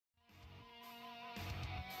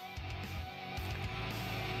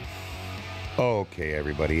Okay,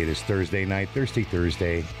 everybody, it is Thursday night, Thirsty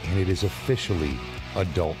Thursday, and it is officially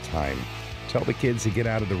adult time. Tell the kids to get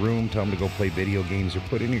out of the room, tell them to go play video games or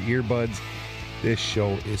put in your earbuds. This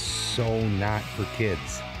show is so not for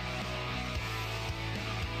kids.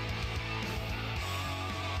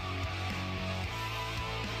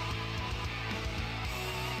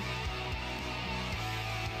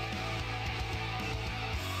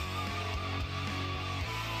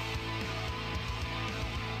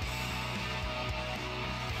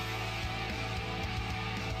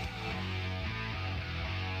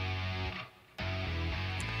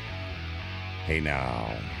 Hey now,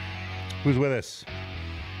 who's with us?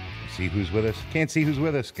 See who's with us? Can't see who's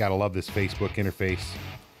with us. Gotta love this Facebook interface.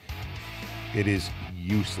 It is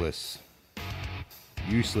useless.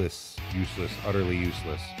 Useless, utterly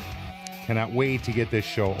useless. Cannot wait to get this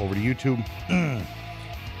show over to YouTube.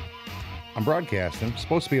 I'm broadcasting. I'm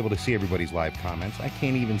supposed to be able to see everybody's live comments. I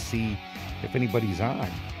can't even see if anybody's on.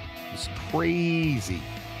 It's crazy.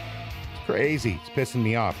 It's crazy. It's pissing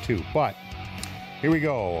me off too, but here we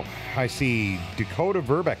go. I see Dakota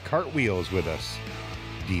Verbeck Cartwheels with us.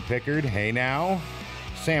 D. Pickard, hey now.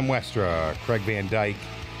 Sam Westra, Craig Van Dyke,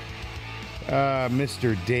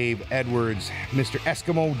 Mr. Dave Edwards, Mr.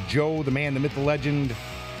 Eskimo Joe, the man, the myth, the legend,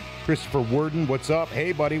 Christopher Worden, what's up?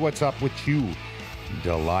 Hey, buddy, what's up with you?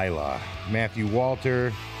 Delilah, Matthew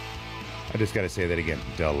Walter. I just got to say that again.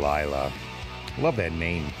 Delilah. Love that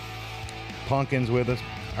name. Pumpkin's with us.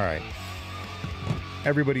 All right.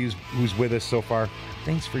 Everybody who's with us so far,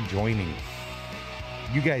 thanks for joining.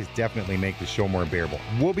 You guys definitely make the show more bearable.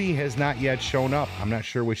 Whoopi has not yet shown up. I'm not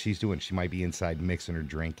sure what she's doing. She might be inside mixing her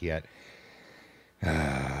drink yet.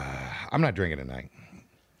 I'm not drinking tonight.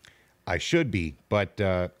 I should be, but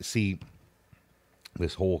see,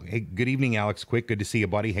 this whole... Hey, good evening, Alex Quick. Good to see you,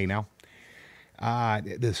 buddy. Hey, now.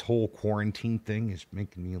 This whole quarantine thing is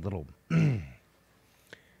making me a little... I'm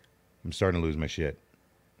starting to lose my shit.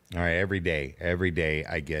 All right, every day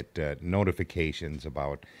I get notifications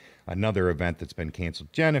about another event that's been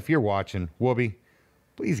canceled. Jen, if you're watching, Whoopi,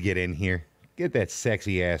 please get in here. Get that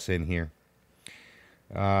sexy ass in here.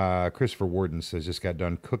 Christopher Worden says, just got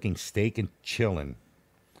done cooking steak and chilling.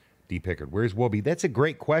 D. Pickard, where's Whoopi? That's a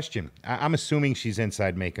great question. I'm assuming she's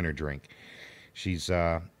inside making her drink. She's,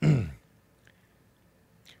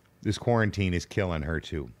 this quarantine is killing her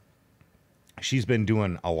too. She's been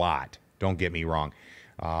doing a lot, don't get me wrong.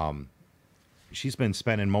 She's been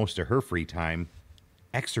spending most of her free time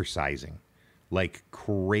exercising like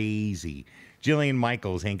crazy. Jillian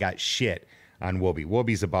Michaels ain't got shit on Whoopi.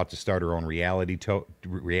 Whoopi's about to start her own reality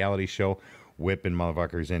show, whipping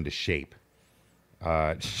motherfuckers into shape.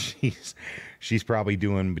 She's probably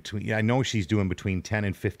doing I know she's doing between 10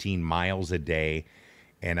 and 15 miles a day,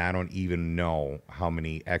 and I don't even know how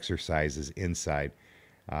many exercises inside.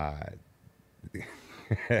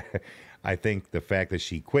 I think the fact that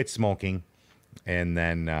she quit smoking and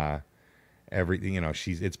then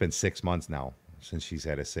it's been 6 months now since she's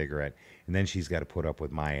had a cigarette, and then she's got to put up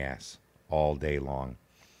with my ass all day long.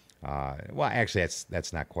 Well, actually,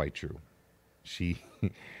 that's not quite true. She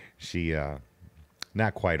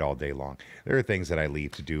not quite all day long. There are things that I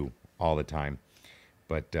leave to do all the time.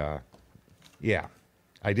 But, yeah,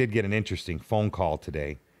 I did get an interesting phone call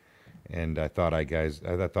today. And I thought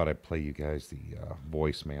I'd play you guys the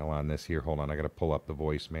voicemail on this here. Hold on, I got to pull up the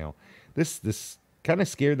voicemail. This kind of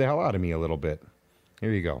scared the hell out of me a little bit.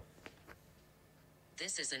 Here you go.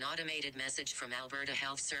 This is an automated message from Alberta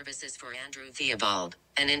Health Services for Andrew Theobald,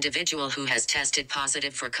 an individual who has tested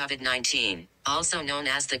positive for COVID-19, also known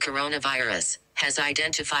as the coronavirus, has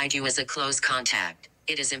identified you as a close contact.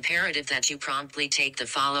 It is imperative that you promptly take the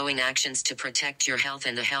following actions to protect your health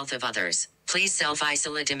and the health of others. Please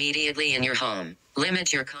self-isolate immediately in your home.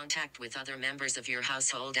 Limit your contact with other members of your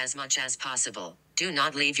household as much as possible. Do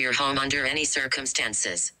not leave your home under any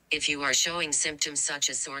circumstances. If you are showing symptoms such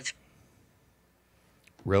as sore throat,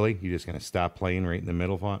 really? You just going to stop playing right in the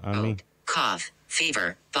middle on me? Cough,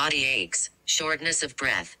 fever, body aches, shortness of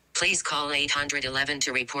breath, please call 811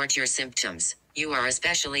 to report your symptoms. You are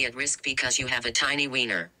especially at risk because you have a tiny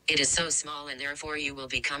wiener. It is so small and therefore you will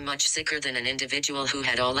become much sicker than an individual who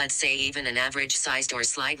had, let's say even an average-sized or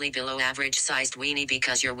slightly below average-sized weenie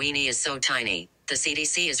because your weenie is so tiny. The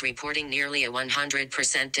CDC is reporting nearly a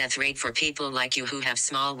 100% death rate for people like you who have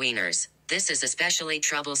small wieners. This is especially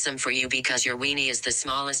troublesome for you because your weenie is the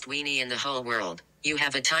smallest weenie in the whole world. You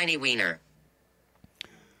have a tiny wiener.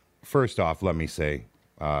 First off, let me say,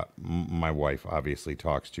 my wife obviously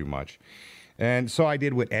talks too much. And so I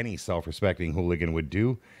did what any self-respecting hooligan would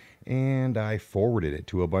do, and I forwarded it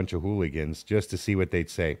to a bunch of hooligans just to see what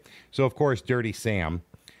they'd say. So, of course, Dirty Sam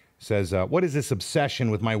says, what is this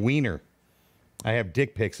obsession with my wiener? I have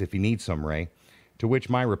dick pics if you need some, Ray. To which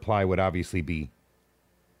my reply would obviously be,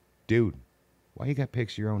 dude, why you got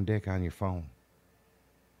pics of your own dick on your phone?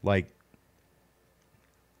 Like,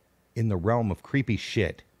 in the realm of creepy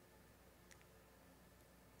shit.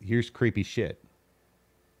 Here's creepy shit.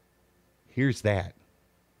 Here's that.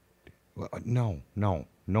 Well,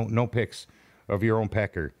 no pics of your own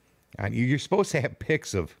pecker. You're supposed to have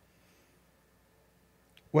pics of...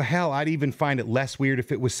 Well, hell, I'd even find it less weird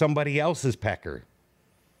if it was somebody else's pecker.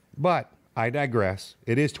 But I digress.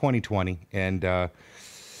 It is 2020, and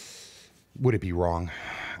would it be wrong?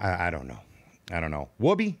 I don't know. I don't know.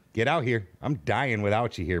 Whoopi, get out here. I'm dying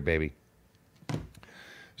without you here, baby.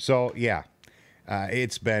 So, yeah.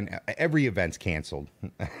 It's been... Every event's canceled.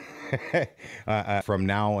 From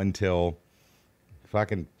now until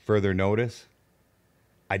fucking further notice.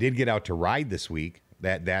 I did get out to ride this week.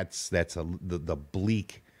 That's the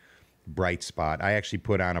bleak bright spot. I actually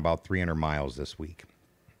put on about 300 miles this week.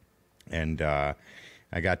 And I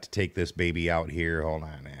got to take this baby out here. Hold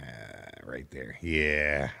on. Right there.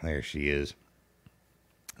 Yeah, there she is.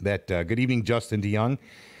 Good evening, Justin DeYoung.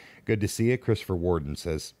 Good to see you. Christopher Warden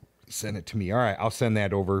says, send it to me. All right, I'll send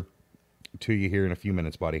that over to you here in a few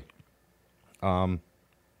minutes, buddy.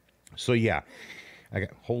 So, yeah.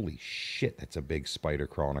 Holy shit, that's a big spider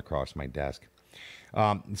crawling across my desk.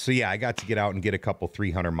 So, yeah, I got to get out and get a couple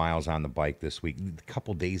 300 miles on the bike this week. A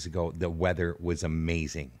couple days ago, the weather was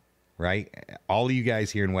amazing, right? All of you guys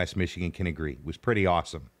here in West Michigan can agree. It was pretty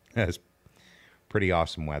awesome. It was pretty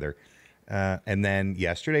awesome weather. And then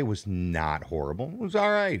yesterday was not horrible. It was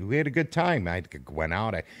all right. We had a good time. I went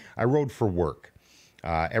out. I rode for work.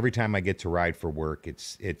 Every time I get to ride for work,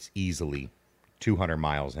 it's easily 200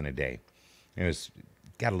 miles in a day. It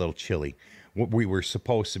got a little chilly. We were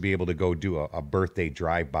supposed to be able to go do a birthday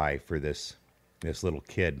drive-by for this little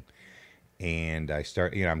kid. And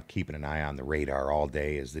I'm keeping an eye on the radar all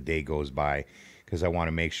day as the day goes by because I want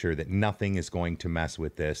to make sure that nothing is going to mess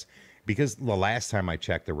with this. Because the last time I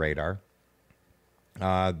checked the radar,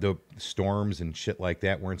 the storms and shit like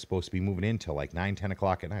that weren't supposed to be moving in till like 9, 10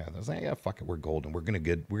 o'clock at night. I was like, yeah, fuck it, we're golden. We're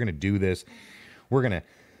gonna do this. We're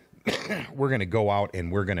gonna go out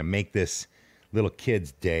and we're gonna make this little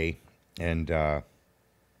kid's day, and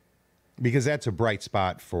because that's a bright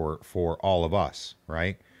spot for all of us,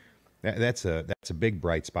 right? That's a big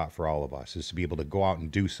bright spot for all of us, is to be able to go out and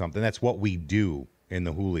do something. That's what we do in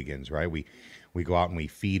the Hooligans, right? We go out and we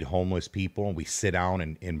feed homeless people, and we sit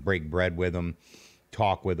down and break bread with them,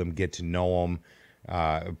 talk with them, get to know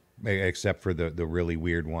them, except for the really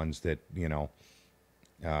weird ones that,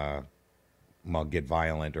 get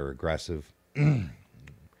violent or aggressive.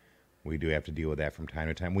 We do have to deal with that from time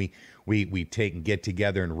to time. We take and get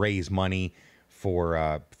together and raise money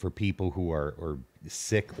for people who are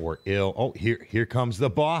sick or ill. Oh, here comes the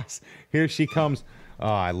boss. Here she comes. Oh,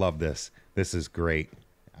 I love this. This is great.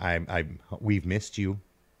 We've missed you.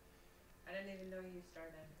 I didn't even know you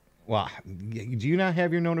started. Well, do you not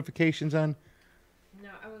have your notifications on? No,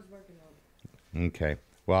 I was working on it. Okay.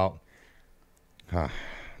 Well,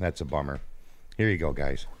 that's a bummer. Here you go,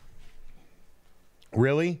 guys.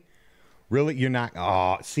 Really? Really? You're not...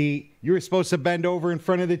 Oh, see, you were supposed to bend over in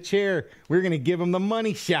front of the chair. We were going to give him the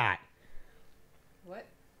money shot. What?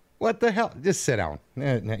 What the hell? Just sit down.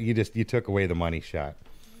 You took away the money shot.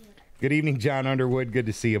 Good evening, John Underwood. Good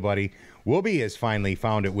to see you, buddy. Whoopi has finally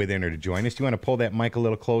found it within her to join us. Do you want to pull that mic a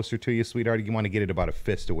little closer to you, sweetheart? You want to get it about a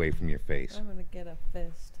fist away from your face? I'm going to get a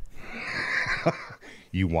fist.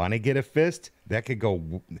 You want to get a fist? That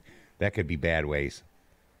could be bad ways.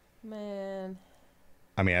 Man.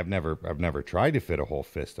 I mean, I've never tried to fit a whole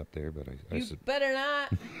fist up there, but You better not.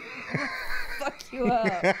 Fuck you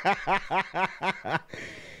up.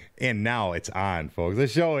 And now it's on,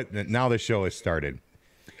 folks. Now the show has started.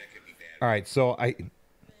 All right, so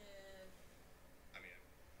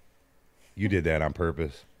you did that on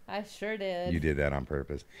purpose. I sure did. You did that on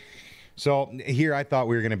purpose. So here I thought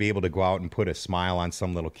we were going to be able to go out and put a smile on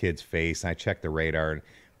some little kid's face. I checked the radar and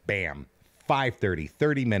bam, 5:30,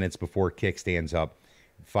 30 minutes before kick stands up.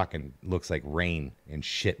 Fucking looks like rain and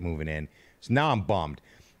shit moving in. So now I'm bummed.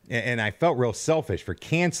 And I felt real selfish for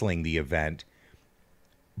canceling the event.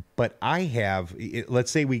 But I have,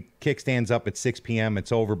 let's say we kick stands up at 6 p.m.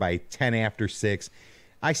 It's over by 10 after 6.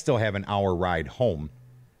 I still have an hour ride home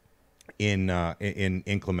in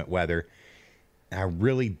inclement weather. I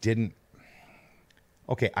really didn't.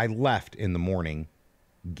 Okay, I left in the morning,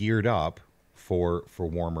 geared up for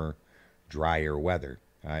warmer, drier weather.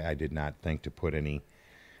 I did not think to put any.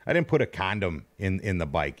 I didn't put a condom in the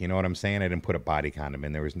bike. You know what I'm saying? I didn't put a body condom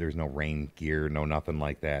in. There's no rain gear, no nothing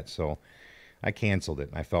like that. So I canceled it.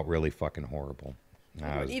 I felt really fucking horrible.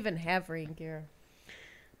 I don't even have rain gear.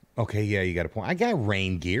 Okay, yeah, you got a point. I got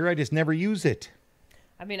rain gear. I just never use it.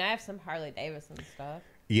 I mean, I have some Harley Davidson stuff.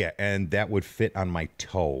 Yeah, and that would fit on my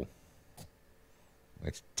toe.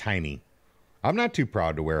 It's tiny. I'm not too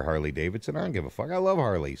proud to wear Harley Davidson. I don't give a fuck. I love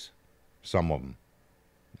Harleys. Some of them.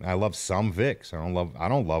 I love some Vicks. I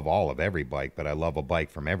don't love all of every bike, but I love a bike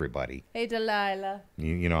from everybody. Hey, Delilah.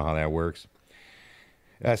 You know how that works.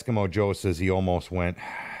 Eskimo Joe says he almost went.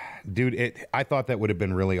 Dude, I thought that would have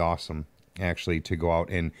been really awesome, actually, to go out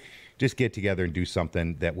and just get together and do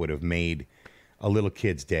something that would have made a little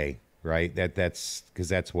kid's day, right? That's because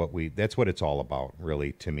that's what it's all about,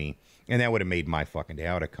 really, to me. And that would have made my fucking day.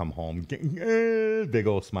 I would have come home, big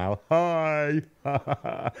old smile. Hi.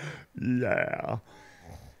 Yeah.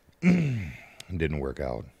 Didn't work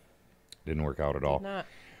out. Didn't work out at all. Not.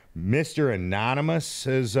 Mr. Anonymous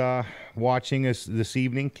is watching us this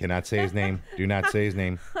evening. Cannot say his name. Do not say his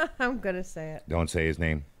name. I'm going to say it. Don't say his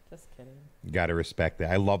name. Just kidding. Got to respect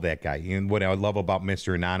that. I love that guy. And what I love about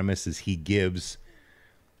Mr. Anonymous is he gives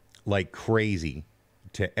like crazy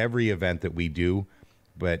to every event that we do.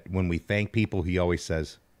 But when we thank people, he always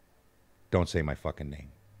says, don't say my fucking name.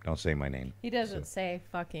 Don't say my name. He doesn't say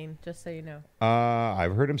fucking, just so you know.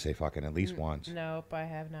 I've heard him say fucking at least once. Nope, I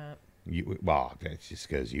have not. Well, that's just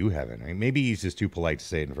because you haven't. Right? Maybe he's just too polite to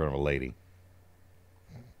say it in front of a lady.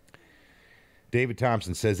 David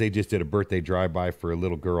Thompson says they just did a birthday drive-by for a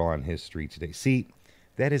little girl on his street today. See,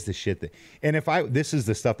 that is the shit that... And this is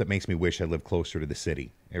the stuff that makes me wish I lived closer to the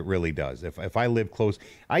city. It really does. If I lived close...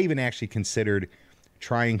 I even actually considered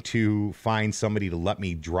trying to find somebody to let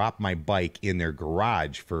me drop my bike in their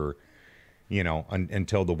garage for,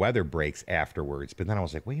 until the weather breaks afterwards. But then I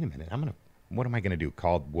was like, wait a minute, what am I going to do?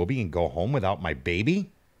 Call Whoopi and go home without my baby?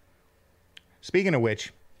 Speaking of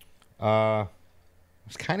which, I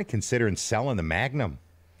was kind of considering selling the Magnum.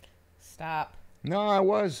 Stop. No, I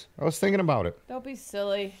was thinking about it. Don't be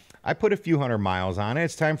silly. I put a few hundred miles on it.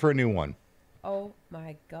 It's time for a new one. Oh,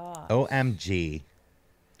 my God. OMG.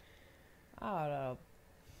 I don't know.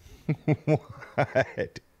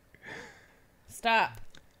 What? Stop.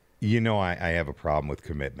 I have a problem with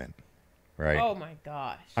commitment, right? Oh, my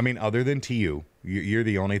gosh. I mean, other than to you, you're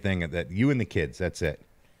the only thing that you and the kids, that's it.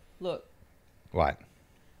 Look. What?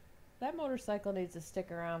 That motorcycle needs to stick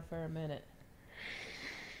around for a minute.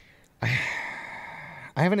 I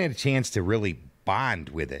haven't had a chance to really bond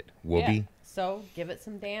with it, Whoopi. Yeah, so give it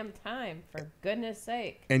some damn time, for goodness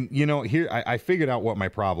sake. And, here, I figured out what my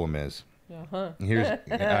problem is. Uh-huh. Here's,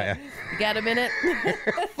 You got a minute?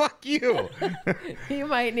 Fuck you. You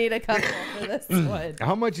might need a couple for this one.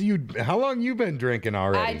 How long you been drinking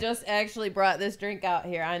already? I just actually brought this drink out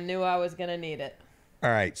here. I knew I was going to need it. All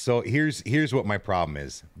right, so here's what my problem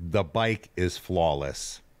is. The bike is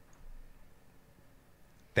flawless.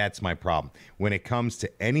 That's my problem. When it comes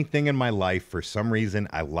to anything in my life, for some reason,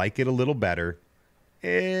 I like it a little better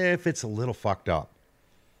if it's a little fucked up.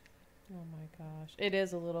 Oh my gosh. It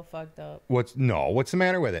is a little fucked up. What's the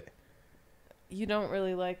matter with it? You don't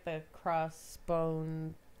really like the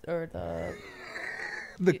crossbone or the...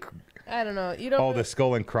 I don't know. You don't. Oh, the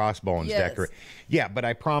skull and crossbones decorate. Yeah, but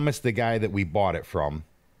I promised the guy that we bought it from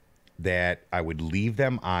that I would leave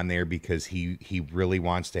them on there because he really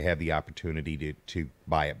wants to have the opportunity to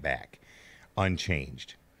buy it back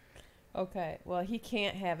unchanged. Okay. Well, he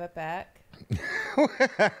can't have it back.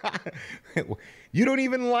 You don't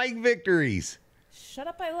even like victories. Shut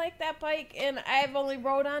up. I like that bike, and I've only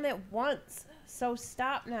rode on it once. So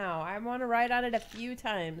stop now. I want to ride on it a few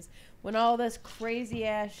times. When all this crazy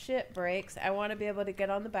ass shit breaks, I want to be able to get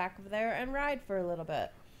on the back of there and ride for a little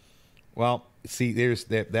bit. Well, see,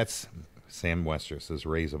 that's Sam Wester says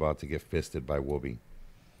Ray's about to get fisted by Whoopi.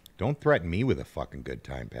 Don't threaten me with a fucking good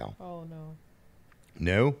time, pal. Oh no.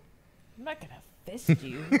 No? I'm not gonna fist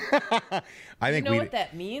you. I think you know what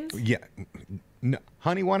that means? Yeah. No,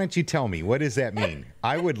 honey, why don't you tell me? What does that mean?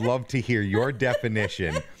 I would love to hear your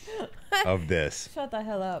definition of this. Shut the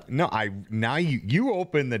hell up. No, now you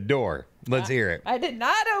open the door. Let's hear it. I did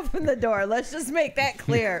not open the door. Let's just make that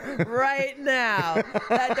clear right now.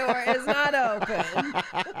 That door is not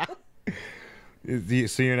open.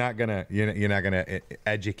 So you're not gonna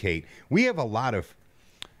educate. We have a lot of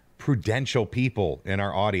prudential people in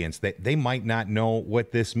our audience that they might not know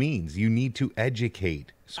what this means. You need to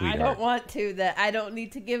educate, sweetheart. I don't want to. I don't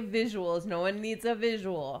need to give visuals. No one needs a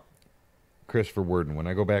visual. Christopher Worden, when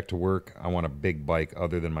I go back to work, I want a big bike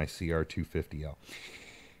other than my CR250L.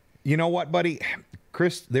 You know what, buddy?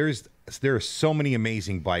 Chris, there are so many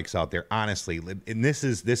amazing bikes out there, honestly. And this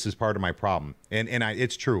is part of my problem. And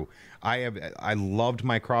it's true. I loved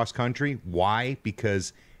my cross country. Why?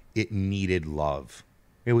 Because it needed love.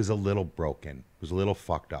 It was a little broken. was a little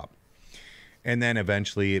fucked up. And then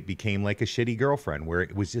eventually it became like a shitty girlfriend where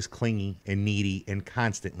it was just clingy and needy and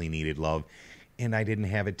constantly needed love. And I didn't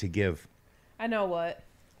have it to give. I know what.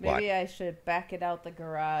 Maybe I should back it out the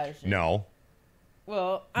garage. No.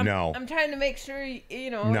 Well, I'm trying to make sure,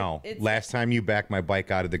 No. Last time you backed my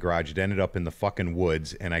bike out of the garage, it ended up in the fucking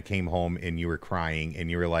woods. And I came home and you were crying.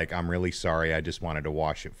 And you were like, I'm really sorry. I just wanted to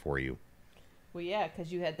wash it for you. Well, yeah,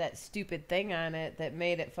 because you had that stupid thing on it that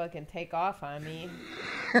made it fucking take off on me.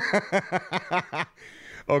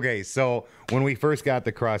 Okay, so when we first got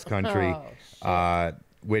the cross country,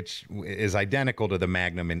 which is identical to the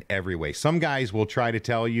Magnum in every way. Some guys will try to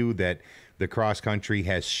tell you that the cross country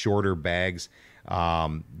has shorter bags,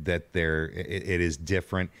 that it is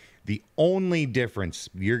different. The only difference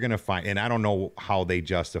you're going to find, and I don't know how they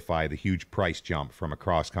justify the huge price jump from a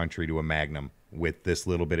cross country to a Magnum with this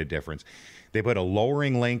little bit of difference. They put a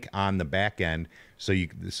lowering link on the back end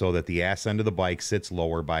so that the ass end of the bike sits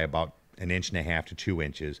lower by about 1.5 inches to 2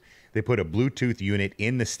 inches. They put a Bluetooth unit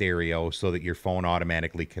in the stereo so that your phone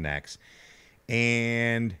automatically connects.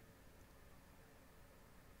 And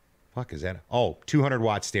fuck is that? 200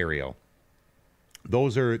 watt stereo.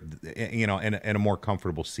 Those are, in a more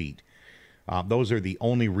comfortable seat. Those are the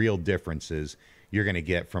only real differences you're going to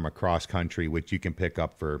get from a cross country, which you can pick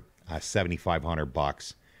up for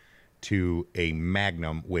 $7,500 to a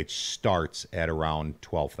Magnum, which starts at around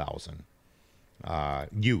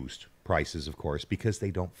 $12,000. Used prices, of course, because they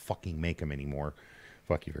don't fucking make them anymore.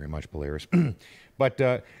 Fuck you very much, Polaris. But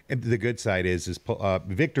the good side is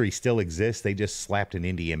Victory still exists. They just slapped an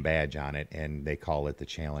Indian badge on it, and they call it the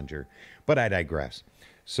Challenger. But I digress.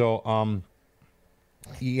 So,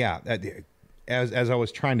 as I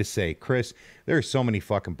was trying to say, Chris, there are so many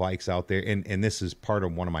fucking bikes out there, and this is part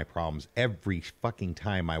of one of my problems. Every fucking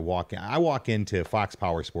time I walk into Fox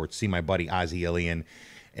Power Sports, see my buddy Ozzy Ilian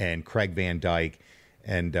and Craig Van Dyke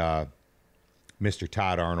and Mr.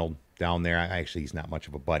 Todd Arnold down there. Actually, he's not much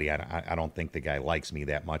of a buddy. I don't think the guy likes me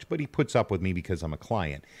that much, but he puts up with me because I'm a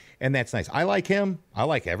client, and that's nice. I like him. I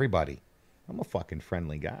like everybody. I'm a fucking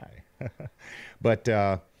friendly guy. But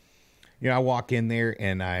I walk in there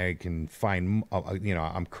and I can find,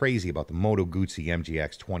 I'm crazy about the Moto Guzzi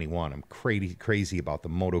MGX 21. I'm crazy about the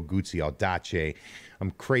Moto Guzzi Audace.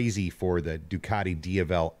 I'm crazy for the Ducati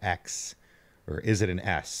Diavel X, or is it an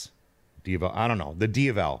S? Diavel, I don't know. The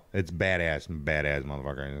Diavel, it's badass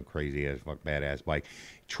motherfucker, crazy as fuck badass bike.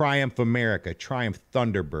 Triumph America, Triumph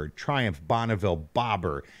Thunderbird, Triumph Bonneville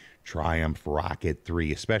Bobber, Triumph Rocket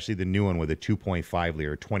 3, especially the new one with a 2.5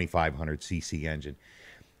 liter 2500 cc engine.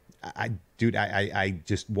 I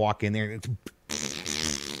just walk in there and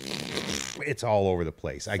it's all over the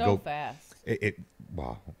place. I go fast.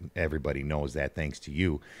 Well, everybody knows that thanks to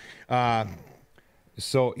you.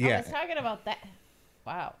 So yeah. I was talking about that.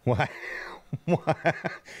 Wow. What?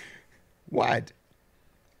 What?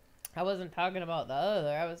 I wasn't talking about the other.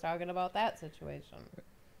 I was talking about that situation.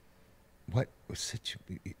 What?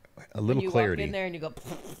 A little clarity. You walk in there and you go.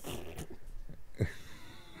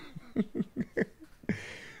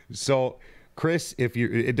 So, Chris,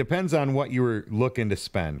 it depends on what you were looking to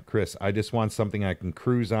spend. Chris, I just want something I can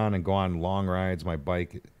cruise on and go on long rides. My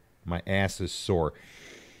ass is sore.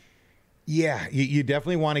 Yeah, you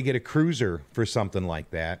definitely want to get a cruiser for something like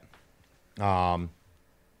that. I've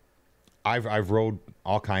rode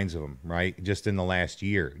all kinds of them, right? Just in the last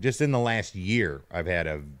year, I've had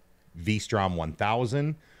a V-Strom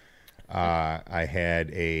 1000. I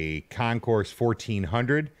had a Concourse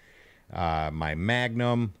 1400. My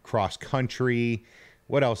Magnum, cross country.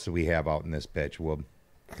 What else do we have out in this bitch? Well,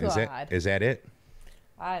 is that it?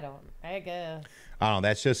 I guess. I don't know.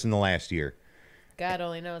 That's just in the last year. God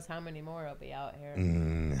only knows how many more will be out here.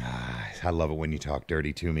 I love it when you talk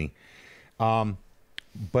dirty to me.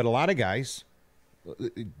 But a lot of guys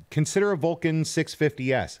consider a Vulcan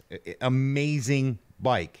 650S. Amazing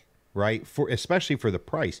bike, right? Especially for the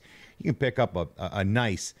price. You can pick up a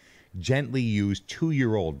nice, gently used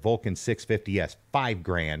 2-year-old Vulcan 650S,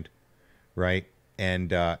 $5,000, right?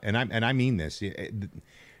 And I mean this.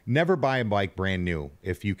 Never buy a bike brand new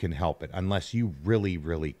if you can help it, unless you really,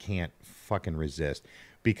 really can't fucking resist.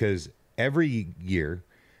 Because every year,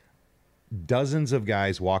 dozens of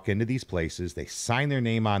guys walk into these places, they sign their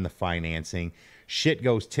name on the financing, shit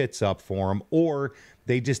goes tits up for them, or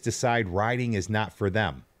they just decide riding is not for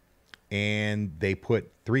them. And they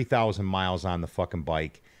put 3,000 miles on the fucking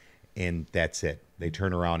bike, and that's it. They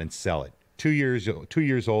turn around and sell it. 2 years old,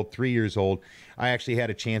 3 years old. I actually had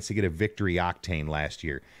a chance to get a Victory Octane last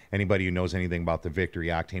year. Anybody who knows anything about the Victory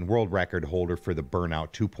Octane, world record holder for the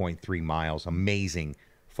burnout, 2.3 miles. Amazing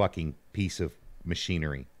fucking piece of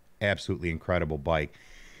machinery. Absolutely incredible bike.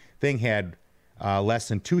 Thing had less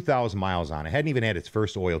than 2,000 miles on it. Hadn't even had its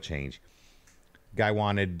first oil change. Guy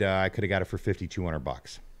wanted, I could have got it for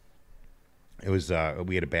 $5,200. It was,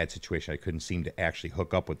 we had a bad situation. I couldn't seem to actually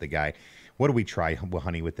hook up with the guy. What did we try,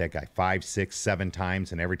 honey, with that guy? 5, 6, 7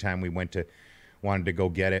 times, and every time we wanted to go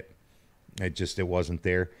get it, it wasn't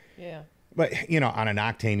there. Yeah. But, you know, on an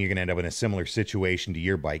Octane, you're going to end up in a similar situation to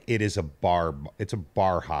your bike. It's a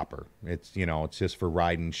bar hopper. It's, you know, it's just for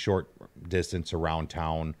riding short distance around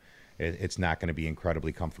town. It's not going to be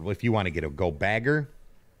incredibly comfortable. If you want to get a go bagger,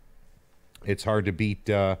 it's hard to beat.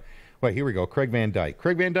 Here we go. Craig Van Dyke.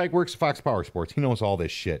 Craig Van Dyke works at Fox Power Sports. He knows all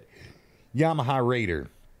this shit. Yamaha Raider.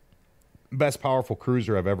 Best powerful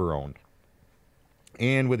cruiser I've ever owned.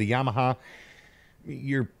 And with a Yamaha,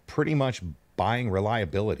 you're pretty much buying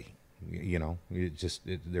reliability. You know, they just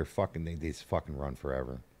fucking run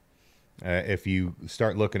forever. If you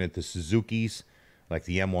start looking at the Suzukis, like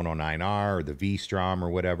the M109R or the V-Strom or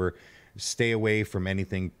whatever, stay away from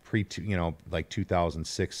anything like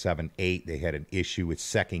 2006, 7, 8. They had an issue with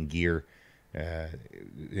second gear, and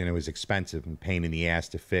it was expensive and pain in the ass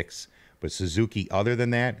to fix. But Suzuki, other than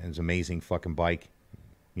that, is an amazing fucking bike,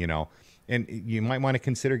 you know. And you might want to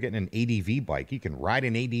consider getting an ADV bike. You can ride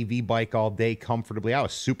an ADV bike all day comfortably. I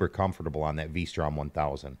was super comfortable on that V-Strom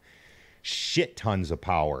 1000. Shit tons of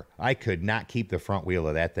power. I could not keep the front wheel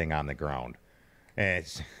of that thing on the ground.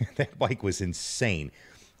 That bike was insane.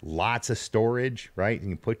 Lots of storage, right? You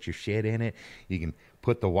can put your shit in it. You can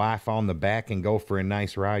put the wife on the back and go for a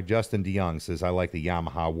nice ride. Justin DeYoung says, I like the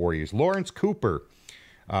Yamaha Warriors. Lawrence Cooper,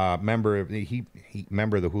 member of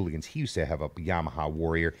the Hooligans. He used to have a Yamaha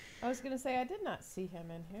Warrior. I was going to say, I did not see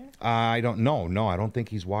him in here. I don't know. No, I don't think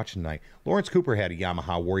he's watching tonight. Lawrence Cooper had a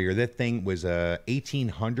Yamaha Warrior. That thing was a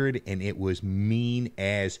 1800, and it was mean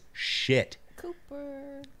as shit.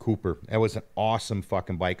 Cooper. That was an awesome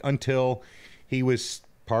fucking bike until he was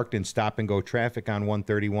parked in stop-and-go traffic on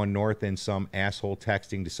 131 North, and some asshole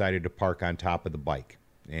texting decided to park on top of the bike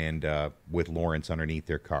and with Lawrence underneath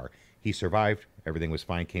their car. He survived. Everything was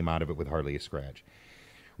fine. Came out of it with hardly a scratch.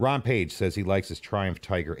 Ron Page says he likes his Triumph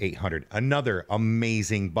Tiger 800. Another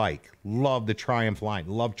amazing bike. Love the Triumph line.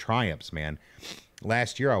 Love Triumphs, man.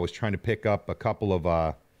 Last year I was trying to pick up a couple of...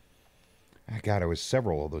 there was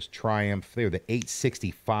several of those Triumph. They were the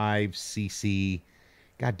 865cc.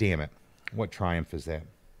 God damn it. What Triumph is that?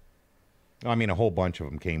 I mean, a whole bunch of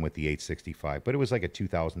them came with the 865, but it was like a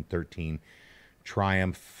 2013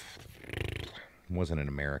 Triumph. It wasn't in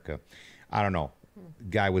America. I don't know.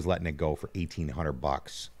 Guy was letting it go for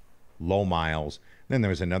 $1,800. Low miles. Then there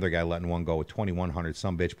was another guy letting one go with $2,100.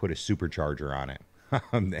 Some bitch put a supercharger on it.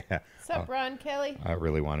 What's up, Ron Kelly? I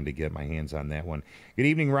really wanted to get my hands on that one. Good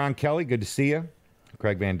evening, Ron Kelly. Good to see you.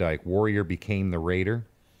 Craig Van Dyke. Warrior became the Raider.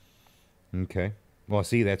 Okay. Well,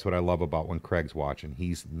 see, that's what I love about when Craig's watching.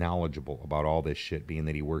 He's knowledgeable about all this shit, being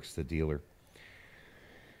that he works the dealer.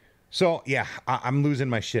 So, yeah, I'm losing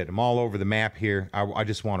my shit. I'm all over the map here. I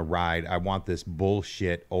just want to ride. I want this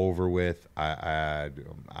bullshit over with. I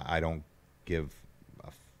don't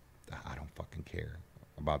fucking care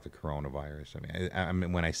about the coronavirus. I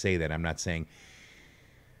mean, when I say that, I'm not saying...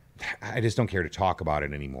 I just don't care to talk about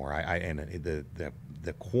it anymore. And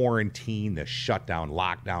the quarantine, the shutdown,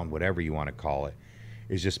 lockdown, whatever you want to call it,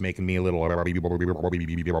 is just making me a little...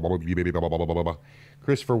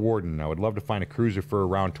 Christopher Warden, I would love to find a cruiser for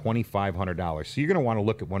around $2,500. So you're going to want to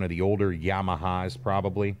look at one of the older Yamahas,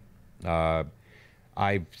 probably. I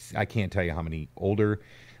can't tell you how many older,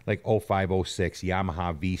 like 05, 06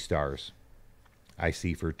 Yamaha V-Stars I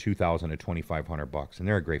see for $2,000 to $2,500, and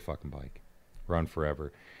they're a great fucking bike. Run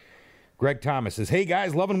forever. Greg Thomas says, hey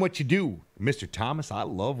guys, loving what you do. Mr. Thomas, I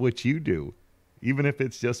love what you do. Even if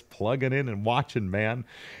it's just plugging in and watching, man.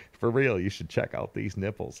 For real, you should check out these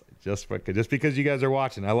nipples. Just because you guys are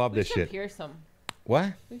watching. I love this shit. We should pierce them.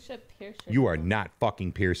 What? We should pierce them. You are not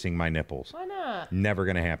fucking piercing my nipples. Why not? Never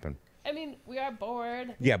going to happen. I mean, we are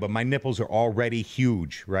bored. Yeah, but my nipples are already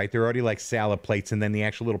huge, right? They're already like salad plates, and then the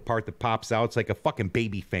actual little part that pops out, it's like a fucking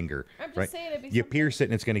baby finger. I'm just saying it'd be You pierce it,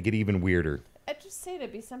 and it's going to get even weirder. I'd just say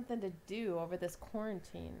it'd be something to do over this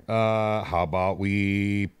quarantine. How about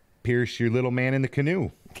we pierce your little man in the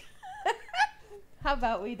canoe? How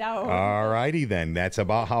about we don't? All righty then. That's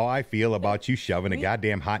about how I feel about you shoving a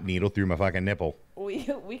goddamn hot needle through my fucking nipple. We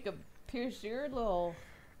could pierce your little...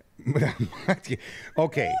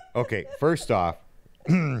 Okay. First off,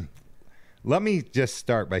 let me just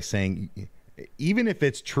start by saying, even if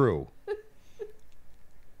it's true,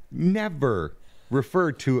 never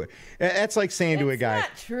refer to it. That's like saying to a guy... That's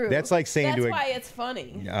not true. That's like saying to a... That's why it's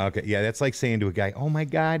funny. Okay, yeah, that's like saying to a guy, oh my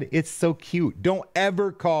God, it's so cute. Don't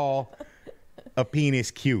ever call... a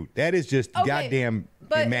penis cute. That is just goddamn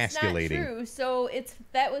but emasculating. It's not true. So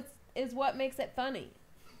is what makes it funny.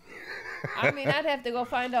 I mean, I'd have to go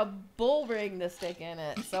find a bull ring to stick in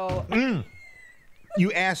it. So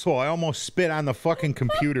You asshole! I almost spit on the fucking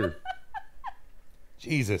computer.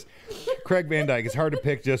 Jesus. Craig Van Dyke, it's hard to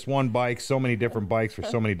pick just one bike. So many different bikes for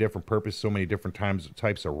so many different purposes, so many different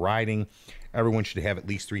types of riding. Everyone should have at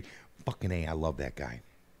least 3. Fucking A, I love that guy.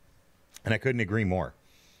 And I couldn't agree more.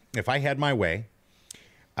 If I had my way,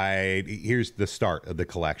 here's the start of the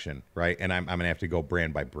collection, right? And I'm going to have to go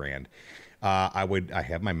brand by brand. I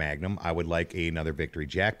have my Magnum. I would like another Victory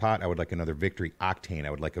Jackpot. I would like another Victory Octane. I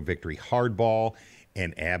would like a Victory Hardball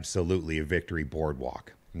and absolutely a Victory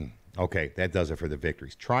Boardwalk. Okay, that does it for the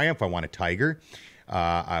Victories. Triumph, I want a Tiger.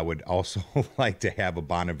 I would also like to have a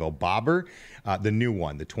Bonneville Bobber, the new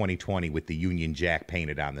one, the 2020 with the Union Jack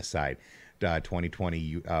painted on the side.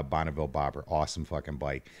 2020 Bonneville Bobber, awesome fucking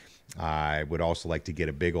bike. I would also like to get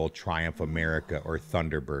a big old Triumph America or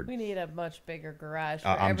Thunderbird. We need a much bigger garage.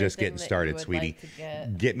 I'm just getting started, sweetie.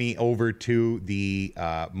 Get me over to the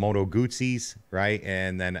Moto Guzzi's, right?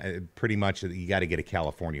 And then pretty much you got to get a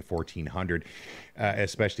California 1400,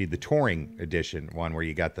 especially the touring edition one where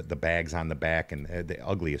you got the bags on the back and the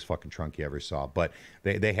ugliest fucking trunk you ever saw. But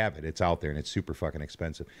they have it. It's out there and it's super fucking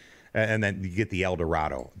expensive. And then you get the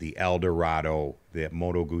Eldorado. The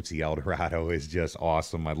Moto Guzzi Eldorado is just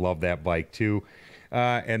awesome. I love that bike too.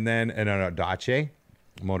 And then an Audace,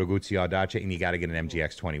 Moto Guzzi Audace, and you got to get an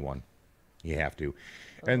MGX 21. You have to.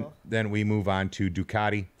 And then we move on to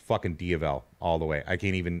Ducati, fucking Diavel all the way. I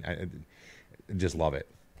can't even, I just love it.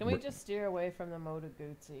 Can we just steer away from the Moto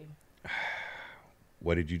Guzzi?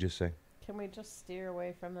 What did you just say? Can we just steer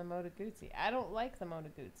away from the Moto Guzzi? I don't like the Moto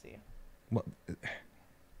Guzzi. What?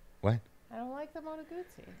 I don't like the Moto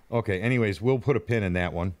Guzzi. Okay, anyways, we'll put a pin in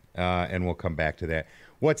that one, and we'll come back to that.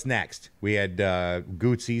 What's next? We had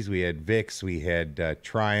Guzzis, we had Vicks, we had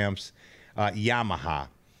Triumphs, Yamaha.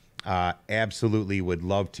 Absolutely would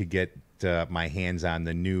love to get my hands on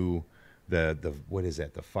the new, what is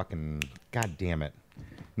that? The fucking, god damn it.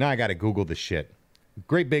 Now I got to Google the shit.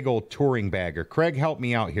 Great big old touring bagger. Craig, help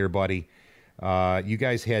me out here, buddy. You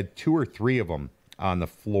guys had 2 or 3 of them on the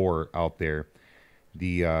floor out there.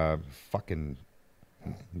 The fucking,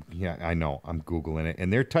 yeah, I know. I'm Googling it.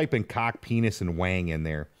 And they're typing cock, penis, and wang in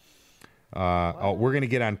there. Oh, we're going to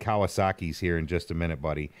get on Kawasaki's here in just a minute,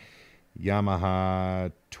 buddy.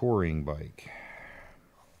 Yamaha touring bike.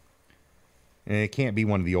 And it can't be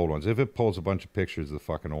one of the old ones. If it pulls a bunch of pictures of the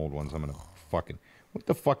fucking old ones, I'm going to fucking... What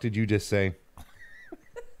the fuck did you just say?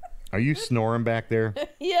 Are you snoring back there?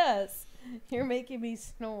 Yes. You're making me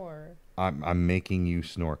snore. I'm making you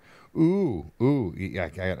snore. Ooh. Yeah,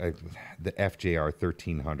 the FJR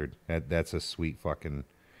 1300. That's a sweet fucking...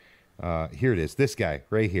 here it is. This guy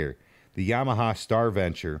right here. The Yamaha Star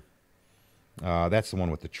Venture. That's the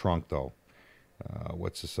one with the trunk, though.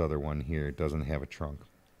 What's this other one here? It doesn't have a trunk.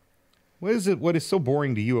 What is it? What is so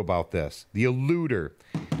boring to you about this? The Eluder.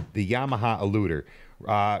 The Yamaha Eluder.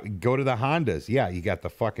 Go to the Hondas. Yeah, you got the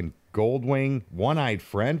fucking Goldwing, One-Eyed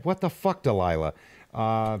Friend. What the fuck, Delilah?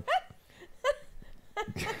 I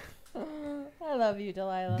love you,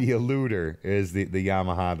 Delilah. The Eluder is the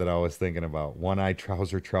Yamaha that I was thinking about. One-Eyed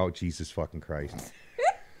Trouser Trout. Jesus fucking Christ.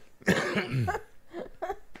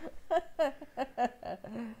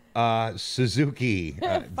 Suzuki.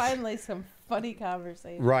 Finally, some funny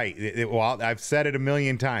conversation. Right. Well, I've said it a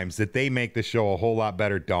million times that they make the show a whole lot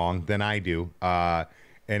better, Dong, than I do. And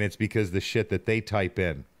it's because the shit that they type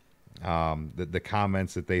in, the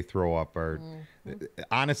comments that they throw up are...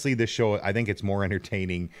 Honestly, this show, I think it's more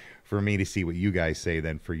entertaining for me to see what you guys say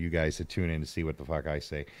than for you guys to tune in to see what the fuck I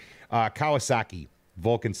say. Kawasaki,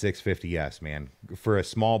 Vulcan 650S, man. For a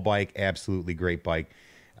small bike, absolutely great bike.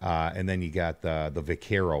 And then you got the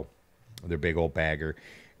Vaquero, their big old bagger.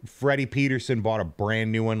 Freddie Peterson bought a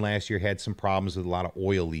brand new one last year, had some problems with a lot of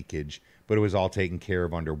oil leakage, but it was all taken care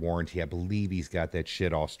of under warranty. I believe he's got that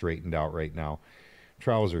shit all straightened out right now.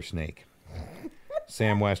 Trouser Snake.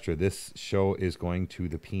 Sam Westra, this show is going to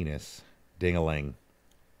the penis. Ding-a-ling.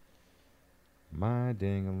 My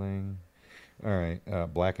ding-a-ling. All right,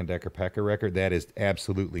 Black & Decker Pecker record. That is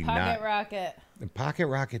absolutely not... Pocket Rocket. Pocket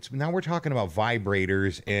Rockets. Now we're talking about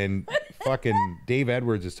vibrators, and fucking Dave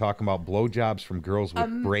Edwards is talking about blowjobs from girls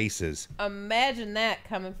with braces. Imagine that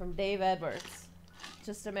coming from Dave Edwards.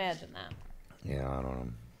 Just imagine that. Yeah, I don't know.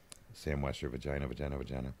 Sam Wester, vagina.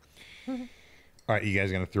 All right, you guys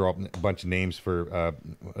are going to throw up a bunch of names for,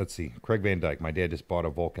 let's see, Craig Van Dyke. My dad just bought a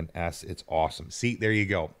Vulcan S. It's awesome. See, there you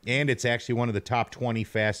go. And it's actually one of the top 20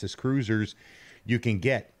 fastest cruisers you can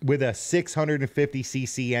get with a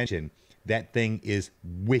 650cc engine. That thing is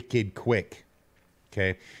wicked quick.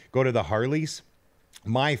 Okay, go to the Harleys.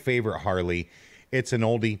 My favorite Harley, it's an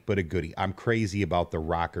oldie but a goodie. I'm crazy about the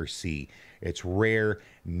Rocker C. It's rare.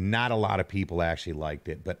 Not a lot of people actually liked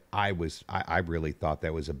it, but I really thought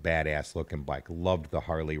that was a badass looking bike. Loved the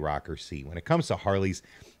Harley Rocker C. When it comes to Harleys,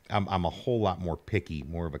 I'm a whole lot more picky,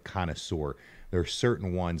 more of a connoisseur. There are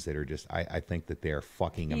certain ones that are just, I think that they are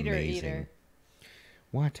fucking amazing. Eater.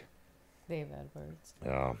 What? Dave Edwards.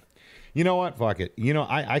 Oh. You know what? Fuck it. You know,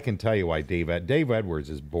 I can tell you why Dave Edwards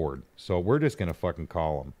is bored. So we're just going to fucking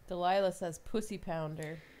call him. Delilah says pussy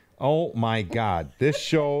pounder. Oh, my God. This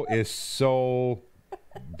show is so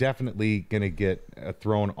definitely going to get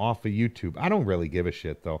thrown off of YouTube. I don't really give a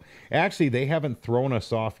shit, though. Actually, they haven't thrown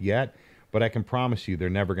us off yet, but I can promise you they're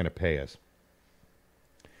never going to pay us.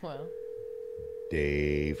 Well.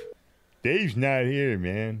 Dave's not here,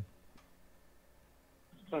 man.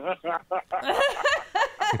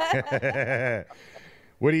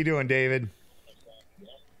 What are you doing, David?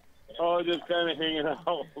 Oh, just kind of hanging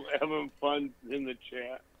out, having fun in the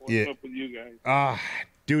chat. What's up with you guys?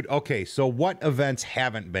 Dude, okay, so what events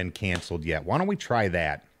haven't been canceled yet? Why don't we try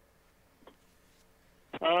that?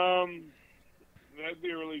 That'd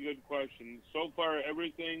be a really good question. So far,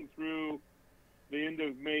 everything through the end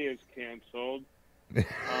of May is canceled.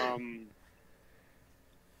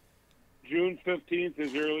 June 15th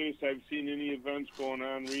is earliest I've seen any events going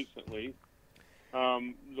on recently.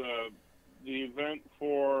 The event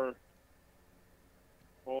for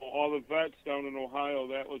all the vets down in Ohio,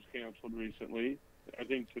 that was canceled recently, I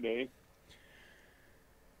think today.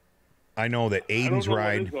 I know that Aiden's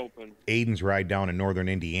ride down in northern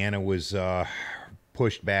Indiana was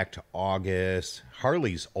pushed back to August.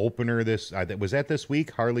 Harley's opener was that this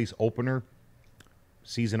week? Harley's opener,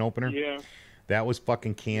 season opener? Yeah. That was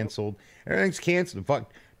fucking canceled. Yep. Everything's canceled.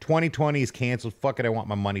 Fuck, 2020 is canceled. Fuck it, I want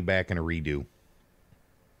my money back and a redo.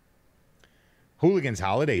 Hooligan's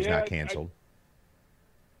Holiday's not canceled.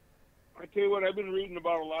 I tell you what, I've been reading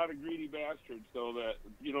about a lot of greedy bastards, though, that,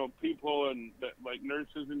 you know, people and that, like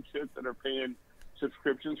nurses and shit that are paying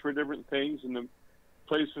subscriptions for different things, and the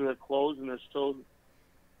places are closed and they're still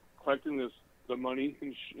collecting the money,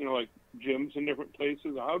 and you know, like gyms in different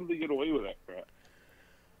places. How do they get away with that crap?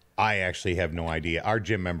 I actually have no idea. Our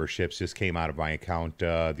gym memberships just came out of my account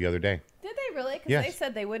the other day. Did they really? Because Yes. they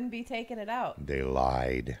said they wouldn't be taking it out. They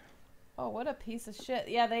lied. Oh, what a piece of shit.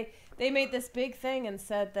 Yeah, they made this big thing and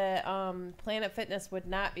said that Planet Fitness would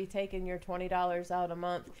not be taking your $20 out a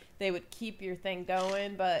month. They would keep your thing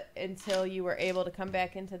going, but until you were able to come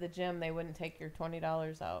back into the gym, they wouldn't take your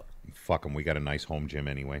 $20 out. Fuck them. We got a nice home gym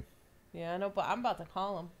anyway. Yeah, I know, but I'm about to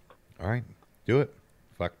call them. All right. Do it.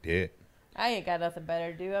 Fuck it. I ain't got nothing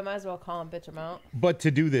better to do. I might as well call them, bitch them out. But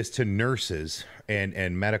to do this to nurses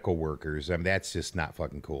and medical workers, I mean, that's just not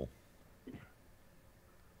fucking cool.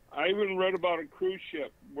 I even read about a cruise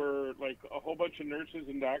ship where, like, a whole bunch of nurses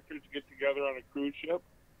and doctors get together on a cruise ship,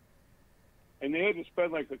 and they had to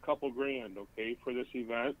spend, like, a couple grand, okay, for this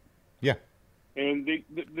event. Yeah. And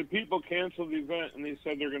the people canceled the event, and they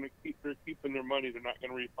said they're keeping their money. They're not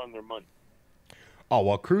going to refund their money. Oh,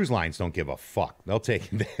 well, cruise lines don't give a fuck. They'll take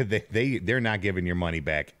they're not giving your money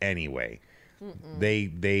back anyway.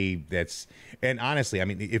 That's, and honestly, I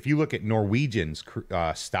mean, if you look at Norwegian's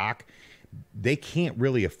stock, they can't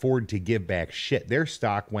really afford to give back shit. Their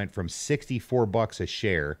stock went from $64 a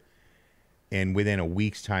share, and within a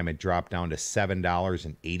week's time, it dropped down to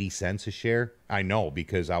 $7.80 a share. I know,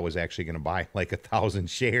 because I was actually going to buy like 1,000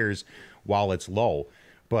 shares while it's low.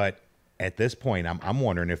 But at this point, I'm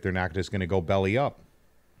wondering if they're not just going to go belly up.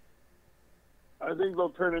 I think they'll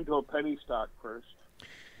turn into a penny stock first.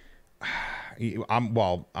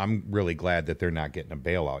 I'm really glad that they're not getting a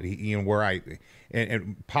bailout. You know,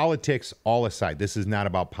 and politics all aside, this is not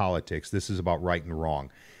about politics. This is about right and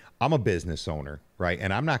wrong. I'm a business owner, right?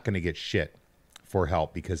 And I'm not going to get shit for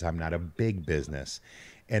help because I'm not a big business.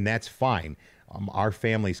 And that's fine. Our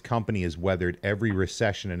family's company has weathered every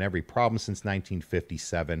recession and every problem since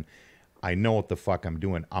 1957. I know what the fuck I'm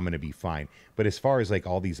doing. I'm going to be fine. But as far as like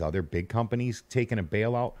all these other big companies taking a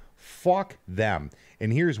bailout, fuck them.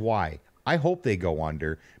 And here's why. I hope they go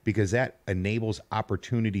under, because that enables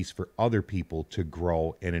opportunities for other people to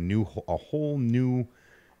grow and a whole new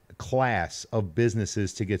class of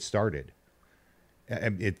businesses to get started. I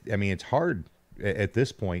mean, it's hard at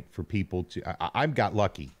this point for people to. I've got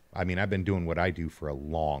lucky. I mean, I've been doing what I do for a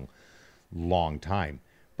long, long time.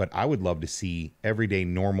 But I would love to see everyday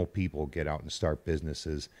normal people get out and start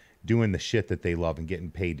businesses, doing the shit that they love and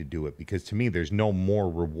getting paid to do it. Because to me, there's no more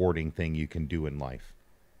rewarding thing you can do in life.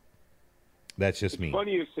 That's just me. It's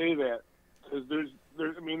funny you say that, because there's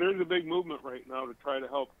a big movement right now to try to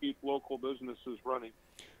help keep local businesses running.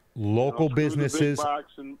 Local businesses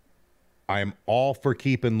I'm all for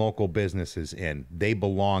keeping local businesses in. They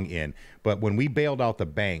belong in. But when we bailed out the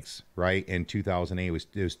banks, right, in 2008, it was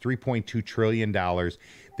 $3.2 trillion.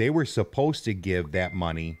 They were supposed to give that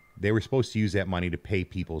money. They were supposed to use that money to pay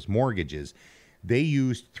people's mortgages. They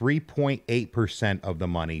used 3.8% of the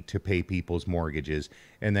money to pay people's mortgages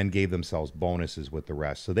and then gave themselves bonuses with the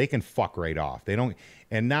rest. So they can fuck right off. They don't.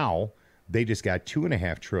 And now they just got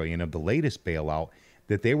 $2.5 trillion of the latest bailout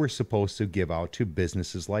that they were supposed to give out to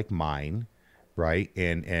businesses like mine, right?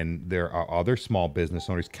 And there are other small business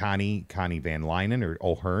owners. Connie Van Lynen or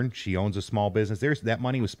O'Hearn, she owns a small business. That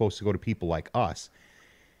money was supposed to go to people like us,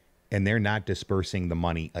 and they're not dispersing the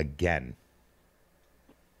money again.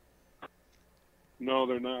 No,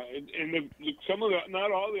 they're not. And some of the,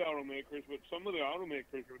 not all the automakers, but some of the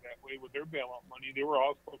automakers are that way with their bailout money. They were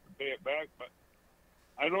all supposed to pay it back, but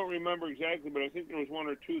I don't remember exactly, but I think there was one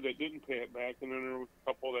or two that didn't pay it back, and then there was a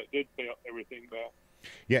couple that did pay everything back.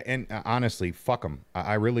 Yeah, and honestly, fuck them.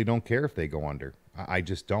 I really don't care if they go under. I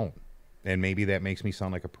just don't. And maybe that makes me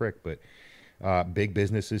sound like a prick, but big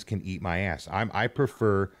businesses can eat my ass. I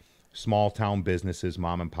prefer small town businesses,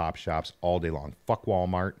 mom and pop shops all day long. Fuck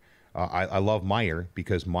Walmart. I love Meijer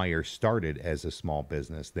because Meijer started as a small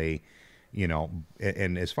business. They, you know,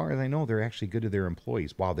 and as far as I know, they're actually good to their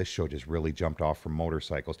employees. Wow, this show just really jumped off from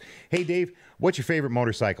motorcycles. Hey, Dave, what's your favorite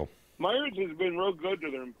motorcycle? Meijer's has been real good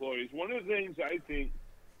to their employees. One of the things I think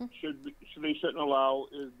they shouldn't allow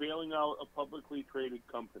is bailing out a publicly traded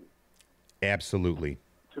company. Absolutely.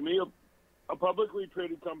 To me, a publicly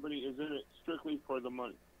traded company is in it strictly for the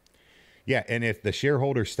money. Yeah, and if the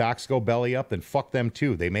shareholder stocks go belly up, then fuck them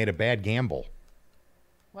too. They made a bad gamble.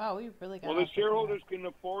 Wow, we really got. Well, the shareholders can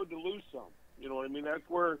afford to lose some. You know what I mean? That's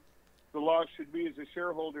where the law should be. Is the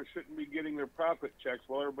shareholders shouldn't be getting their profit checks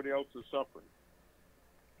while everybody else is suffering.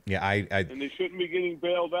 Yeah, and they shouldn't be getting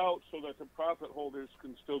bailed out so that the profit holders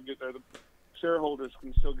can still get the shareholders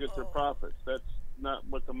can still get their profits. That's not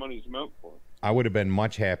what the money's meant for. I would have been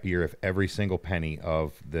much happier if every single penny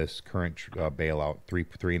of this current bailout,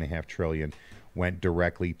 $3.5 trillion, went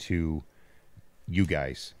directly to you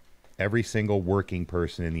guys. Every single working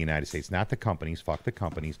person in the United States, not the companies, fuck the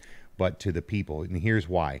companies, but to the people. And here's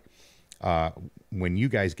why. When you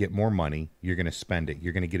guys get more money, you're going to spend it.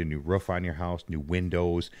 You're going to get a new roof on your house, new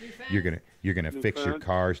windows. You're going to fix your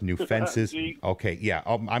cars, new fences. Okay, yeah.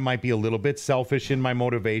 I might be a little bit selfish in my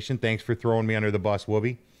motivation. Thanks for throwing me under the bus,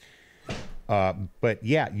 Whoopi. But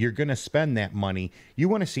yeah, you're going to spend that money. You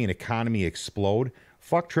want to see an economy explode?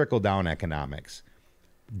 Fuck trickle-down economics.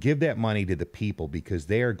 Give that money to the people because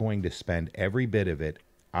they are going to spend every bit of it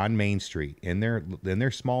on Main Street in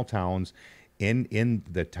their small towns, in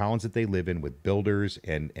the towns that they live in, with builders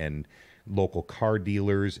and local car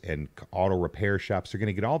dealers and auto repair shops. They're going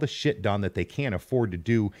to get all the shit done that they can't afford to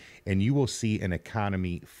do, and you will see an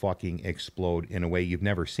economy fucking explode in a way you've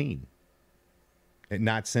never seen.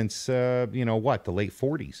 Not since, the late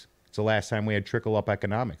 40s. It's the last time we had trickle-up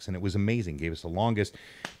economics, and it was amazing. Gave us the longest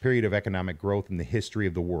period of economic growth in the history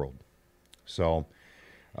of the world. So,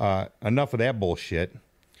 enough of that bullshit.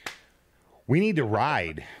 We need to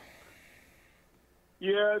ride.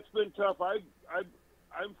 Yeah, it's been tough.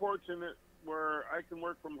 I'm fortunate where I can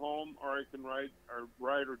work from home, or I can ride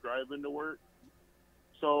or drive into work.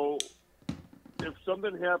 So if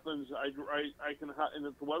something happens, I can, and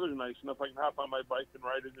if the weather's nice enough, I can hop on my bike and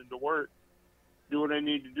ride it into work, do what I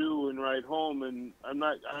need to do, and ride home. And I'm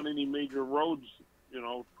not on any major roads,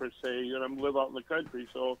 per se. And I live out in the country,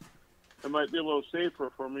 so it might be a little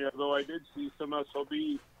safer for me. Although I did see some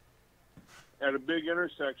SLB at a big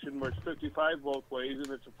intersection where it's 55 both ways, and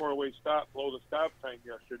it's a four-way stop below the stop sign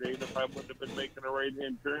yesterday. And if I wouldn't have been making a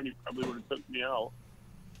right-hand turn, he probably would have took me out.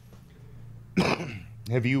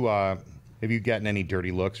 Have you gotten any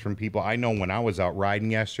dirty looks from people? I know when I was out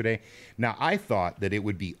riding yesterday, now I thought that it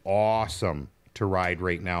would be awesome to ride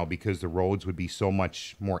right now because the roads would be so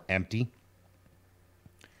much more empty.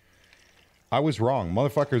 I was wrong.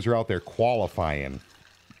 Motherfuckers are out there qualifying.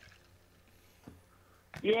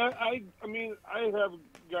 Yeah, I mean, I have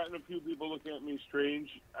gotten a few people looking at me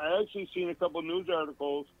strange. I actually seen a couple news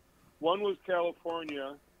articles. One was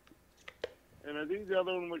California, and I think the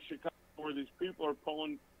other one was Chicago, where these people are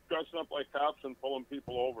dressing up like cops and pulling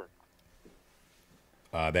people over.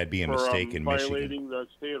 That'd be a mistake in Michigan. Violating the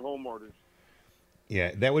stay-at-home orders.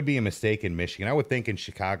 Yeah, that would be a mistake in Michigan. I would think in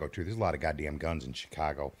Chicago, too. There's a lot of goddamn guns in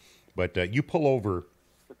Chicago. But you pull over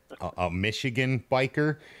a Michigan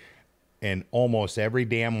biker, and almost every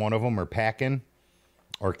damn one of them are packing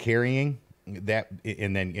or carrying that,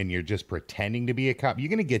 and you're just pretending to be a cop, you're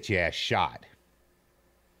going to get your ass shot.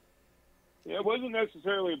 Yeah, it wasn't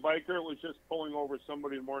necessarily a biker. It was just pulling over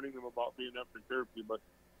somebody and warning them about being after curfew. But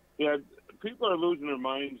yeah, people are losing their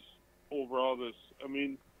minds over all this. I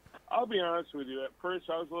mean, I'll be honest with you. At first,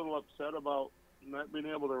 I was a little upset about not being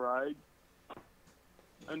able to ride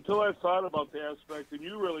until I thought about the aspect, and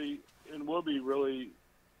you really, and Whoopi really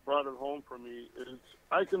brought it home for me, is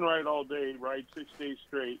I can ride all day, ride 6 days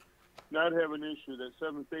straight, not have an issue. That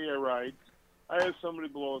seventh day I ride, I have somebody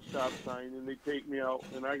below a stop sign, and they take me out,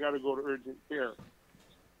 and I got to go to urgent care.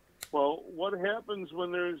 Well, what happens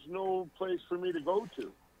when there's no place for me to go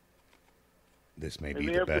to? This may be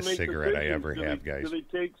the best cigarette I ever have, guys.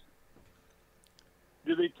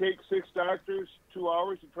 Do they take 6 doctors 2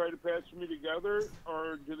 hours to try to patch me together,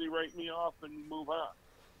 or do they write me off and move on?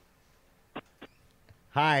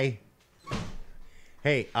 Hi.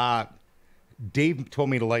 Hey, Dave told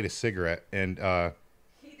me to light a cigarette, and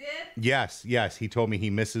He did? yes, he told me he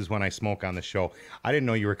misses when I smoke on the show. I didn't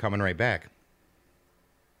know you were coming right back.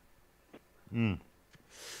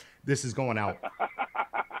 This is going out.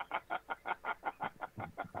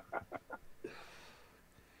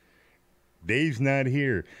 Dave's not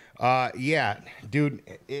here. Yeah, dude.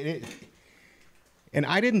 And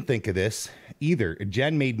I didn't think of this either.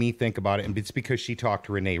 Jen made me think about it, and it's because she talked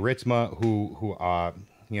to Renee Ritzma, who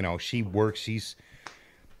you know, she works. She's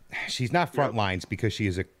not front lines because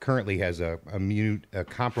she currently has a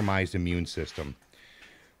compromised immune system,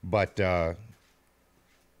 but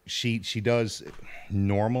she does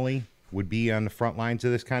normally would be on the front lines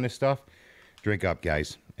of this kind of stuff. Drink up,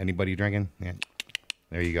 guys. Anybody drinking? Yeah.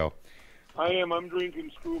 There you go. I am. I'm drinking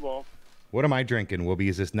Screwball. What am I drinking, Whoopi?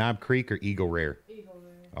 Is this Knob Creek or Eagle Rare? Eagle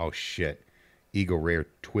Rare. Oh, shit. Eagle Rare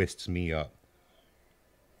twists me up.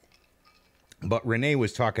 But Renee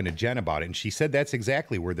was talking to Jen about it, and she said that's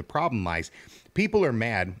exactly where the problem lies. People are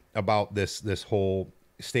mad about this whole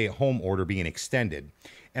stay-at-home order being extended.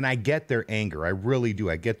 And I get their anger. I really do.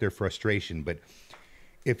 I get their frustration. But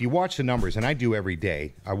if you watch the numbers, and I do every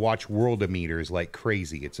day, I watch Worldometers like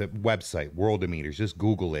crazy. It's a website, Worldometers. Just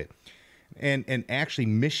Google it. And actually,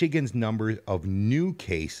 Michigan's number of new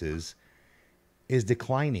cases is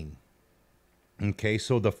declining. Okay,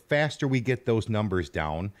 so the faster we get those numbers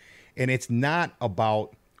down, and it's not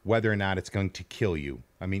about whether or not it's going to kill you.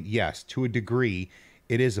 I mean, yes, to a degree,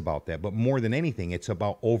 it is about that. But more than anything, it's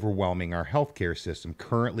about overwhelming our healthcare system.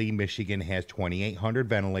 Currently, Michigan has 2,800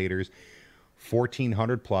 ventilators.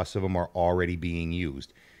 1,400 plus of them are already being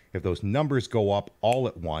used. If those numbers go up all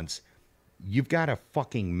at once, you've got a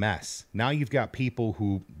fucking mess. Now you've got people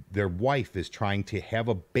who their wife is trying to have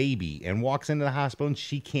a baby and walks into the hospital and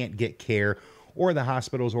she can't get care, or the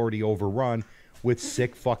hospital's already overrun with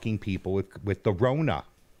sick fucking people with the Rona.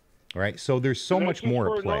 All right, so there's so much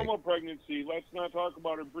more at play. For a normal pregnancy, let's not talk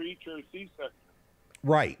about a breech or a C-section.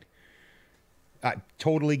 Right. I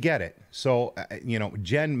totally get it. So, you know,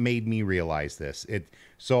 Jen made me realize this.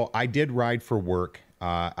 So I did ride for work.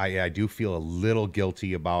 I do feel a little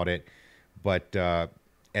guilty about it. But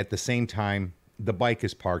at the same time, the bike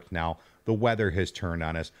is parked now. The weather has turned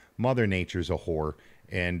on us. Mother Nature's a whore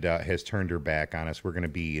and has turned her back on us. We're going to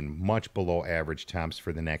be in much below average temps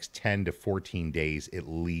for the next 10 to 14 days at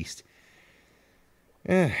least.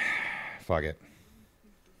 Fuck it.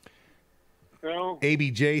 Well,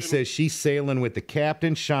 ABJ says she's sailing with the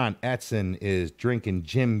captain. Sean Etzen is drinking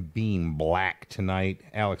Jim Beam Black tonight.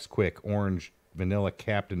 Alex Quick, Orange Vanilla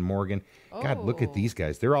Captain Morgan. God, look at these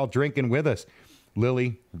guys. They're all drinking with us.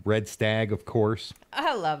 Lily, Red Stag, of course.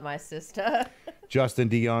 I love my sister. Justin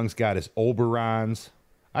DeYoung's got his Oberons.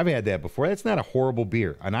 I've had that before. That's not a horrible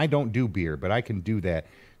beer. And I don't do beer, but I can do that.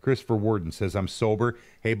 Christopher Warden says, I'm sober.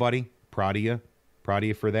 Hey, buddy, proud of you. Proud of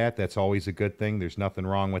you for that. That's always a good thing. There's nothing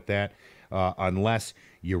wrong with that. Unless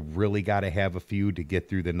you really got to have a few to get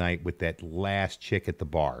through the night with that last chick at the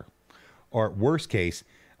bar. Or worst case,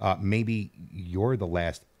 maybe you're the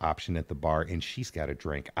last option at the bar and she's got a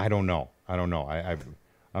drink. I don't know.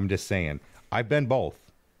 I'm just saying. I've been both.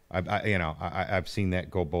 I've seen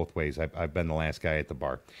that go both ways. I've been the last guy at the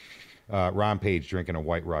bar. Ron Page drinking a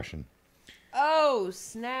White Russian. Oh,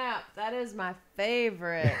 snap. That is my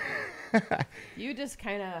favorite. You just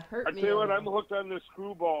kind of hurt me. I tell you what, I'm hooked on this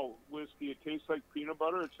Screwball whiskey. It tastes like peanut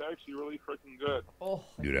butter. It's actually really freaking good. Oh,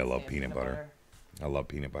 dude, I love peanut butter. I love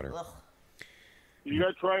peanut butter. Ugh. You got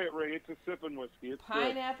to try it, Ray. It's a sipping whiskey. It's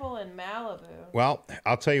Pineapple and Malibu. Well,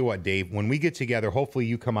 I'll tell you what, Dave. When we get together, hopefully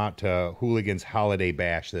you come out to Hooligan's Holiday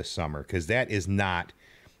Bash this summer, because that is not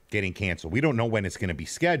getting canceled. We don't know when it's going to be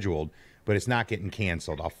scheduled, but it's not getting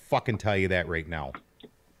canceled. I'll fucking tell you that right now.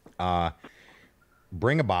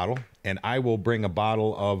 Bring a bottle, and I will bring a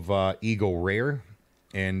bottle of Eagle Rare,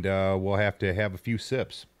 and we'll have to have a few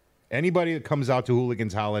sips. Anybody that comes out to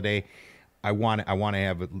Hooligan's Holiday, I want to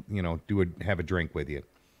have have a drink with you.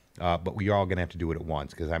 but we're all gonna have to do it at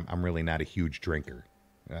once because I'm really not a huge drinker.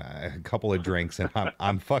 A couple of drinks and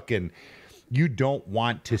I'm fucking. You don't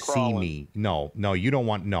want to see me. No, you don't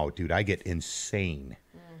want. No, dude, I get insane.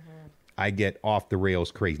 I get off the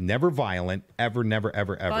rails crazy. Never violent. Ever, never,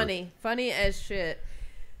 ever, ever. Funny as shit.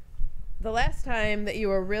 The last time that you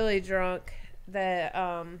were really drunk, that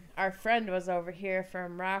our friend was over here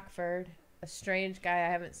from Rockford, a strange guy I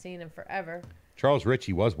haven't seen in forever. Charles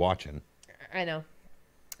Ritchie was watching. I know.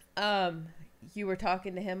 You were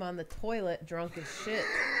talking to him on the toilet, drunk as shit.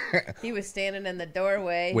 He was standing in the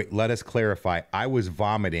doorway. Wait, let us clarify. I was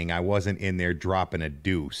vomiting. I wasn't in there dropping a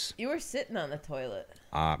deuce. You were sitting on the toilet.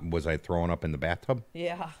 Was I throwing up in the bathtub?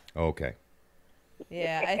 Yeah. Okay.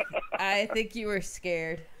 Yeah, I think you were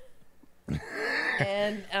scared.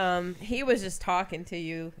 And he was just talking to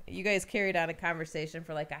you. You guys carried on a conversation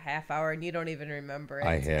for like a half hour, and you don't even remember it.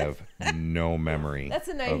 I have no memory. That's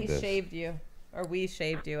the night he shaved you. Or we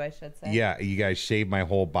shaved you, I should say. Yeah, you guys shaved my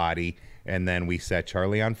whole body, and then we set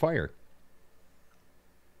Charlie on fire.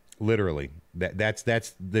 Literally. That's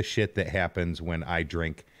the shit that happens when I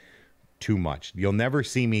drink too much. You'll never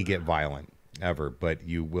see me get violent, ever, but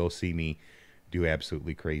you will see me do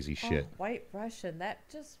absolutely crazy shit. Oh, White Russian. That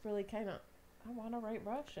just really kind of... I want to write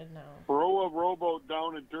Russian now. Throw a rowboat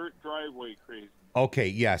down a dirt driveway crazy. Okay,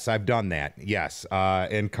 yes, I've done that. Yes.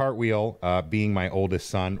 And Cartwheel, being my oldest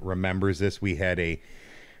son, remembers this. We had a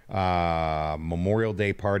Memorial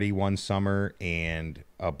Day party one summer, and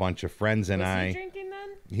a bunch of friends and Was he drinking then?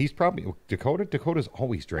 He's probably... Dakota's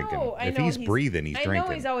always drinking. No, I if know he's breathing, he's drinking. I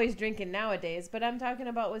know he's always drinking nowadays, but I'm talking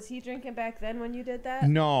about, was he drinking back then when you did that?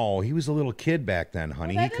 No, he was a little kid back then,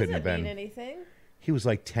 honey. Well, he couldn't have been... mean anything. He was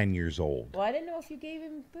like 10 years old. Well, I didn't know if you gave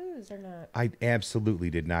him booze or not. I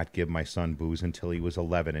absolutely did not give my son booze until he was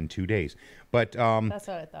 11 in 2 days. But that's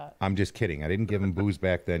what I thought. I'm just kidding. I didn't give him booze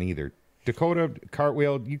back then either. Dakota,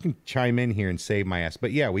 Cartwheel, you can chime in here and save my ass.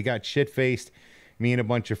 But yeah, we got shit-faced, me and a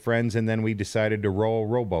bunch of friends, and then we decided to row a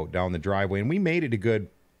rowboat down the driveway, and we made it a good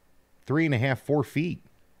 3.5, 4 feet.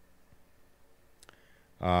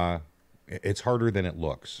 It's harder than it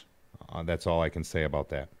looks. That's all I can say about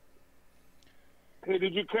that. Hey,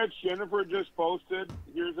 did you catch Jennifer just posted?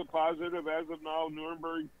 Here's a positive. As of now,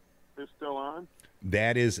 Nuremberg is still on.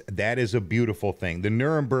 That is a beautiful thing. The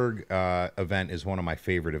Nuremberg event is one of my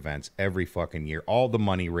favorite events every fucking year. All the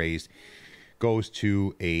money raised goes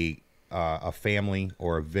to a family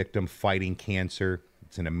or a victim fighting cancer.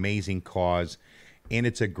 It's an amazing cause, and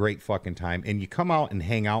it's a great fucking time. And you come out and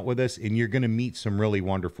hang out with us, and you're gonna meet some really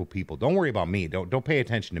wonderful people. Don't worry about me. Don't pay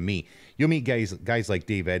attention to me. You'll meet guys like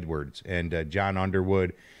Dave Edwards and John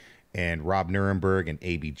Underwood and Rob Nuremberg and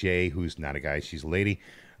ABJ, who's not a guy, she's a lady.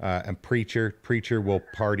 And Preacher will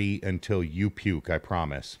party until you puke, I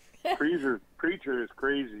promise. Preacher is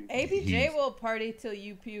crazy. ABJ will party till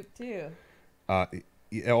you puke too.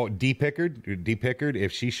 D Pickard,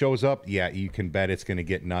 if she shows up, yeah, you can bet it's going to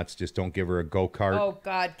get nuts. Just don't give her a go-kart. Oh,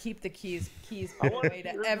 God, keep the keys put away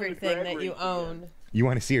to everything that you own. You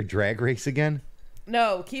want to see her drag race again?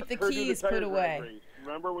 No, keep the keys put away.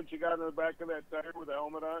 Remember when she got in the back of that tire with the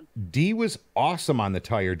helmet on? Dee was awesome on the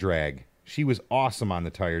tire drag. She was awesome on the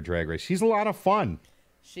tire drag race. She's a lot of fun.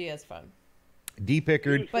 She is fun. D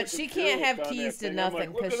Pickard. But she can't have keys to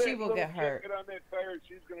nothing because she will get hurt. Get on that tire,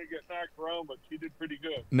 she's going to get knocked around, but she did pretty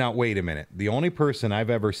good. Now, wait a minute. The only person I've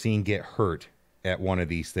ever seen get hurt at one of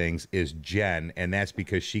these things is Jen, and that's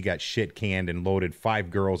because she got shit canned and loaded 5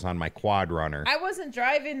 girls on my quad runner. I wasn't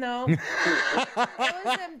driving, though. It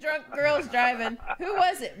was them drunk girls driving. Who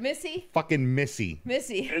was it? Missy? Fucking Missy.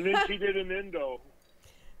 And then she did an endo.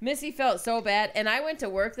 Missy felt so bad, and I went to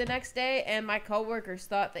work the next day, and my coworkers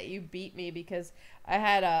thought that you beat me because I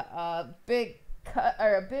had a big cut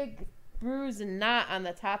or a big bruise and knot on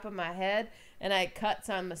the top of my head, and I had cuts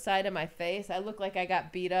on the side of my face. I looked like I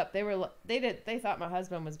got beat up. They thought my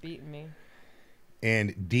husband was beating me.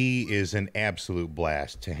 And Dee is an absolute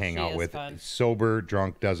blast to hang out with. Fun. Sober,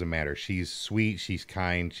 drunk, doesn't matter. She's sweet, she's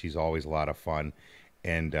kind, she's always a lot of fun,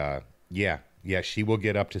 and yeah, she will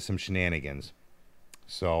get up to some shenanigans.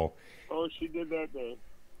 So, she did that day.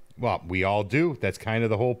 Well, we all do. That's kind of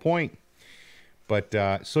the whole point. But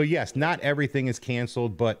so yes, not everything is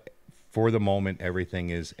canceled, but for the moment, everything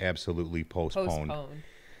is absolutely postponed.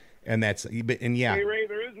 And yeah. Hey Ray,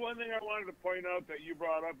 there is one thing I wanted to point out that you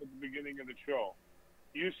brought up at the beginning of the show.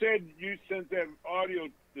 You said you sent that audio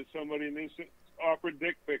to somebody and they offered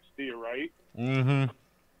dick pics to you, right? Mm-hmm.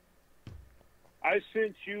 I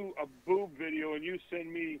sent you a boob video and you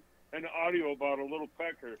sent me an audio about a little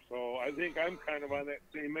pecker, so I think I'm kind of on that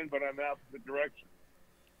same end, but I'm opposite direction.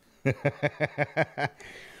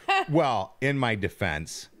 Well, in my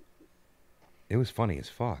defense, It was funny as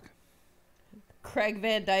fuck. Craig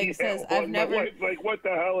Van Dyke says, well, I've never... Like, what the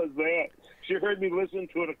hell is that? She heard me listen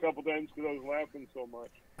to it a couple times because I was laughing so much.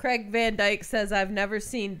 Craig Van Dyke says, I've never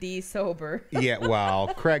seen D sober. Yeah, well,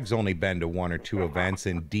 Craig's only been to 1 or 2 events,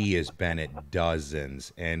 and Dee has been at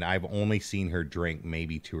dozens. And I've only seen her drink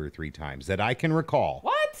maybe 2 or 3 times that I can recall.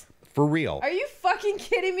 What? For real. Are you fucking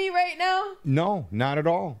kidding me right now? No, not at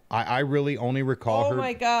all. I really only recall her. Oh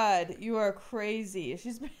my God, you are crazy.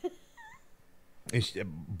 She's been...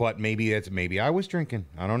 But maybe I was drinking.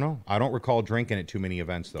 I don't know. I don't recall drinking at too many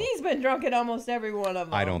events, though. Dee's been drunk at almost every one of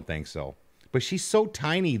them. I don't think so. But she's so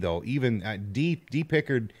tiny, though. Even Dee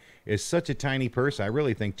Pickard is such a tiny person. I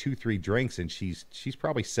really think 2-3 drinks, and she's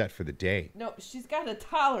probably set for the day. No, she's got a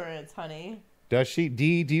tolerance, honey. Does she?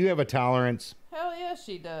 Dee, do you have a tolerance? Hell yeah,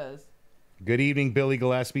 she does. Good evening, Billy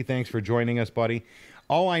Gillespie. Thanks for joining us, buddy.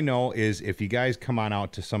 All I know is if you guys come on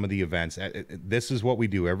out to some of the events, this is what we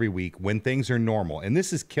do every week when things are normal. And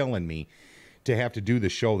this is killing me to have to do the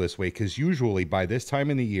show this way, because usually by this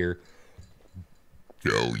time in the year...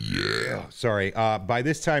 Oh, yeah. Sorry. By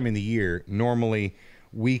this time in the year, normally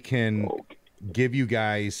we can give you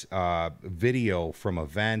guys video from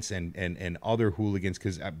events and other hooligans,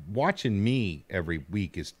 because watching me every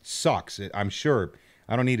week sucks. I'm sure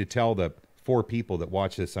I don't need to tell the 4 people that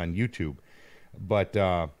watch this on YouTube. But,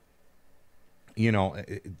 you know,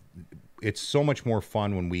 it's so much more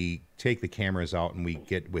fun when we take the cameras out and we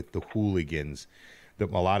get with the hooligans. A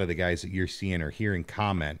lot of the guys that you're seeing or hearing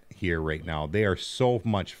comment here right now, they are so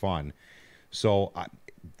much fun. So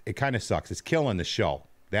it kind of sucks. It's killing the show.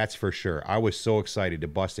 That's for sure. I was so excited to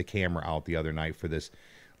bust a camera out the other night for this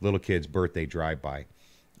little kid's birthday drive-by.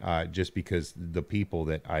 Just because the people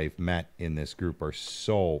that I've met in this group are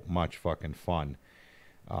so much fucking fun.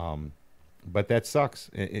 But that sucks.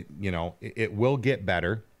 It will get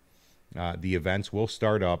better. The events will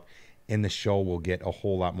start up, and the show will get a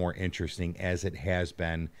whole lot more interesting as it has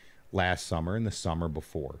been last summer and the summer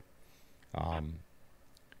before. I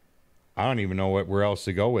don't even know where else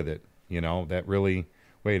to go with it. You know, that really...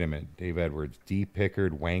 Wait a minute. Dave Edwards, D.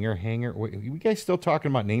 Pickard, Wanger, Hanger. Wait, you guys still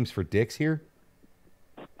talking about names for dicks here?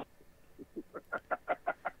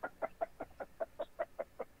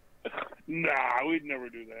 Nah, we'd never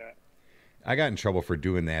do that. I got in trouble for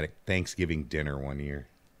doing that at Thanksgiving dinner one year.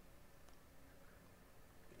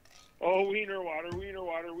 Oh, wiener water, wiener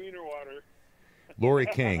water, wiener water. Lori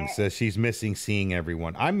King says she's missing seeing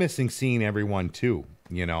everyone. I'm missing seeing everyone too.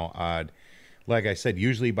 You know, like I said,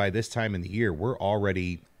 usually by this time in the year, we're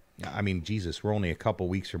already, I mean, Jesus, we're only a couple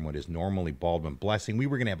weeks from what is normally Baldwin Blessing. We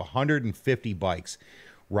were going to have 150 bikes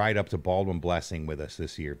ride up to Baldwin Blessing with us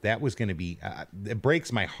this year. That was going to be, it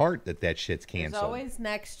breaks my heart that shit's canceled. There's always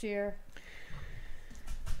next year.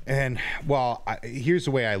 And, well, here's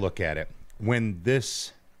the way I look at it. When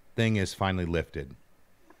this thing is finally lifted,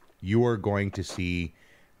 you are going to see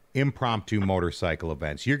impromptu motorcycle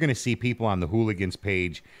events. You're going to see people on the Hooligans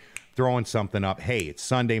page throwing something up. Hey, it's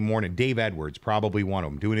Sunday morning. Dave Edwards, probably one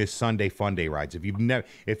of them, doing his Sunday fun day rides.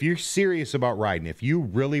 If you're serious about riding, if you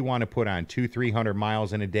really want to put on 200-300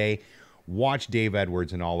 miles in a day, watch Dave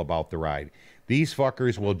Edwards and All About the Ride. These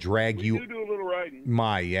fuckers will drag you. You do a little riding.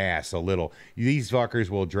 My ass, a little. These fuckers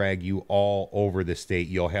will drag you all over the state.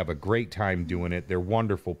 You'll have a great time doing it. They're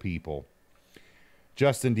wonderful people.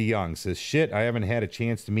 Justin DeYoung says, shit, I haven't had a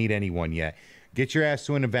chance to meet anyone yet. Get your ass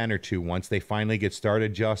to an event or two once they finally get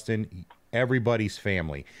started, Justin. Everybody's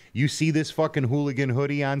family. You see this fucking hooligan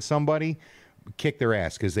hoodie on somebody, kick their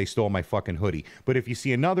ass because they stole my fucking hoodie. But if you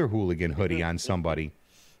see another hooligan hoodie on somebody,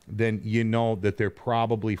 then you know that they're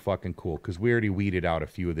probably fucking cool, because we already weeded out a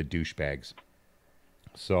few of the douchebags.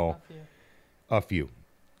 So, a few.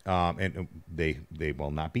 And they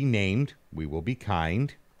will not be named. We will be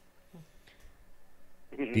kind.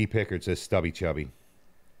 D. Pickard says, stubby chubby.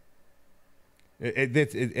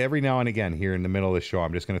 Every now and again here in the middle of the show,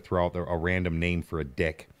 I'm just going to throw out a random name for a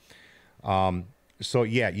dick. So,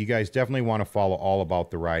 yeah, you guys definitely want to follow All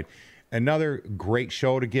About the Ride. Another great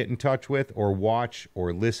show to get in touch with or watch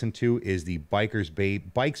or listen to is the Bikes,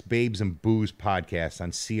 Babes, and Booze podcast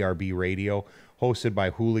on CRB Radio, hosted by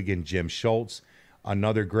Hooligan Jim Schultz.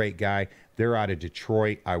 Another great guy. They're out of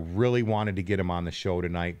Detroit. I really wanted to get him on the show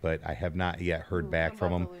tonight, but I have not yet heard back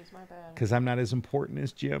from him because I'm not as important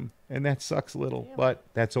as Jim, and that sucks a little, but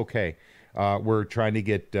that's okay. We're trying to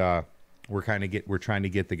get the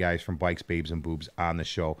guys from Bikes, Babes, and Boobs on the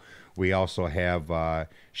show. We also have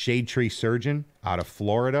Shade Tree Surgeon out of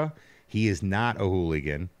Florida. He is not a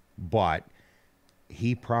hooligan, but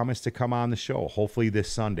he promised to come on the show, hopefully this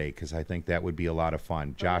Sunday, because I think that would be a lot of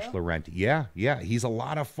fun. Josh Laurenti. Yeah, he's a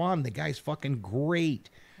lot of fun. The guy's fucking great.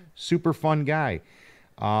 Super fun guy.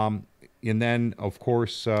 And then, of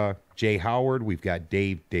course, Jay Howard. We've got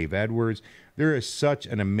Dave Edwards. There is such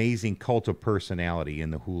an amazing cult of personality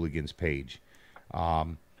in the Hooligans page.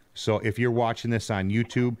 So if you're watching this on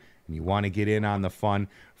YouTube and you want to get in on the fun,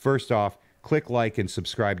 first off, click like and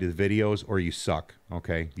subscribe to the videos, or you suck,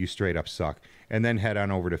 okay? You straight up suck. And then head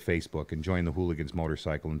on over to Facebook and join the Hooligans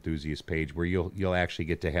Motorcycle Enthusiast page, where you'll actually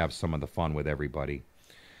get to have some of the fun with everybody.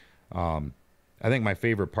 I think my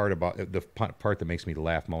favorite part about the part that makes me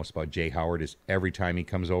laugh most about Jay Howard is every time he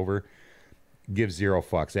comes over, gives zero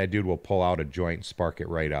fucks. That dude will pull out a joint and spark it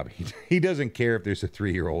right up. He doesn't care if there's a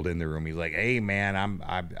 3-year-old in the room. He's like, hey man,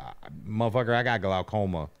 motherfucker, I got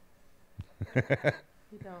glaucoma. You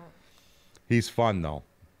don't. He's fun though.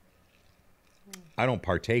 I don't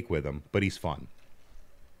partake with him, but he's fun.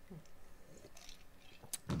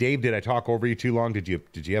 Dave, did I talk over you too long? Did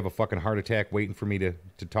you have a fucking heart attack waiting for me to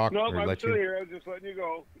talk? No, or I'm let still you? here. I was just letting you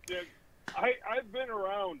go. Yeah, I've been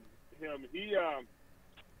around him. He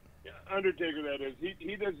Undertaker, that is.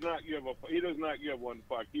 He does not give one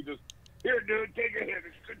fuck. He just, here, dude, take a hit.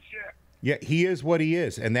 It's good shit. Yeah, he is what he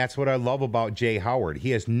is, and that's what I love about Jay Howard.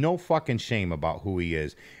 He has no fucking shame about who he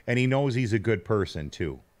is, and he knows he's a good person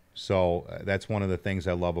too. So that's one of the things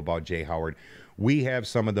I love about Jay Howard. We have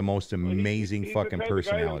some of the most amazing fucking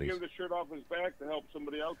personalities. Give the shirt off his back to help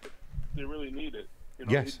somebody else if they really need it. You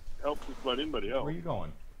know, Yes. He helps just about anybody else. Where are you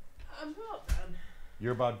going? I'm about done.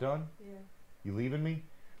 You're about done? Yeah. You leaving me?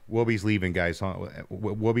 Whooby's leaving, guys. Huh?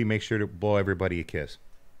 Whooby, make sure to blow everybody a kiss.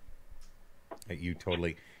 You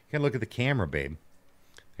totally... You can look at the camera, babe.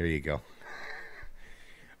 There you go.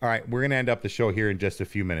 All right, we're going to end up the show here in just a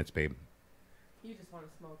few minutes, babe. You just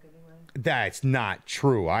want to smoke anyway. That's not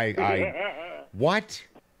true. What?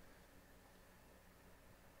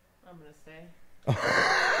 I'm going to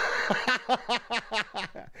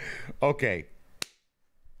stay. Okay.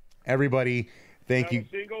 Everybody, thank Not you. a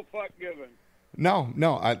single fuck given. No,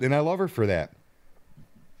 and I love her for that.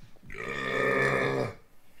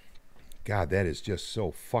 God, that is just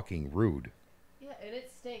so fucking rude. Yeah, and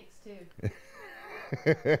it stinks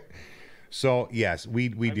too. So, yes, we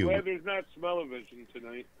I'm do. glad there's not smell-o-vision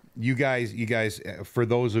tonight. You guys, for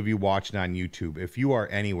those of you watching on YouTube, if you are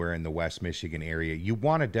anywhere in the West Michigan area, you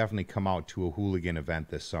want to definitely come out to a hooligan event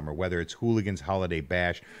this summer, whether it's Hooligans Holiday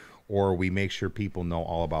Bash, or we make sure people know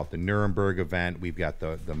all about the Nuremberg event. We've got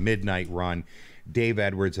the Midnight Run. Dave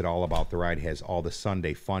Edwards at All About the Ride has all the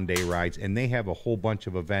Sunday Fun Day rides, and they have a whole bunch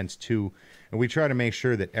of events too. And we try to make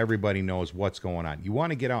sure that everybody knows what's going on. You want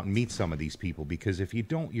to get out and meet some of these people, because if you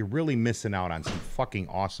don't, you're really missing out on some fucking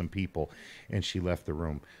awesome people. And she left the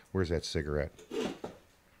room. Where's that cigarette?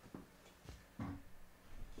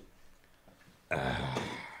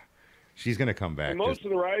 She's going to come back. And most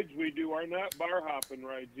of the rides we do are not bar hopping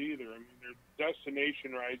rides either. I mean, they're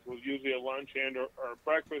destination rides with usually a lunch or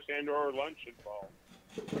breakfast or lunch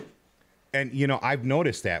involved. And, you know, I've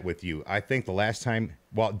noticed that with you. I think the last time,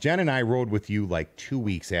 well, Jen and I rode with you like 2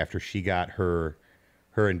 weeks after she got her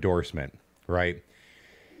endorsement, right?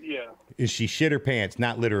 Yeah. And she shit her pants,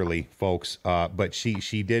 not literally, folks, but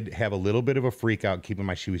she did have a little bit of a freak out. Keep in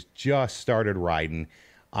mind, she was just started riding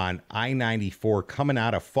on I-94 coming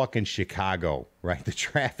out of fucking Chicago, right? The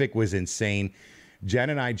traffic was insane. Jen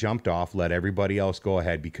and I jumped off, let everybody else go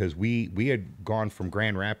ahead, because we had gone from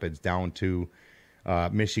Grand Rapids down to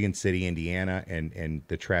Michigan City, Indiana, and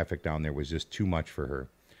the traffic down there was just too much for her.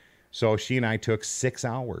 So she and I took 6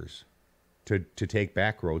 hours to take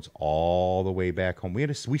back roads all the way back home.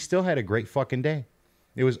 We still had a great fucking day.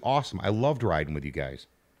 It was awesome. I loved riding with you guys.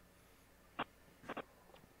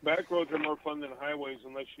 Back roads are more fun than highways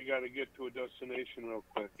unless you got to get to a destination real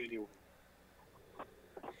quick anyway.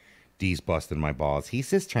 D's busting my balls. He's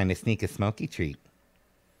just trying to sneak a smoky treat.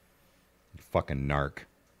 You fucking narc.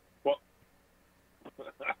 Well,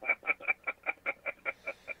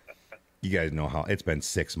 you guys know how it's been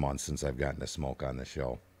 6 months since I've gotten to smoke on the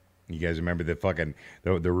show. You guys remember the fucking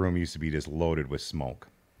the room used to be just loaded with smoke.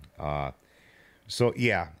 So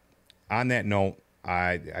yeah, on that note,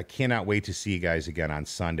 I cannot wait to see you guys again on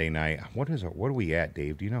Sunday night. What are we at,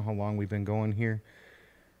 Dave? Do you know how long we've been going here?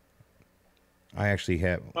 I actually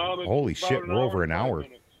have. Holy shit, we're over an hour.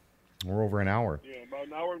 We're over an hour. Yeah, about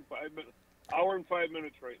an hour and 5 minutes. Hour and 5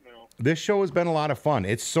 minutes right now. This show has been a lot of fun.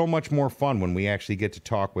 It's so much more fun when we actually get to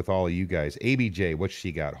talk with all of you guys. ABJ, what's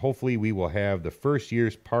she got? Hopefully we will have the first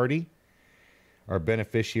year's party. Our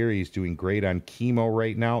beneficiary is doing great on chemo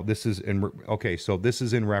right now. This is so this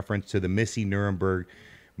is in reference to the Missy Nuremberg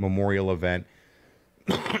Memorial event.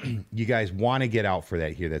 You guys want to get out for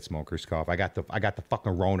that here, that Smoker's Cough. I got the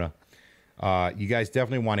fucking Rona. You guys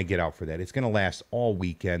definitely want to get out for that. It's going to last all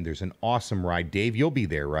weekend. There's an awesome ride. Dave, you'll be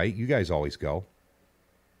there, right? You guys always go.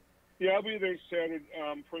 Yeah, I'll be there Saturday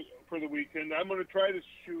for the weekend. I'm going to try to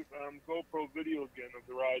shoot GoPro video again of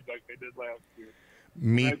the ride like I did last year.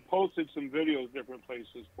 I posted some videos different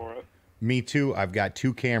places for it. Me too. I've got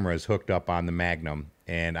 2 cameras hooked up on the Magnum,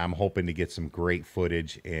 and I'm hoping to get some great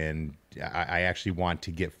footage. And I actually want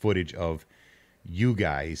to get footage of you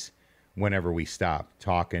guys whenever we stop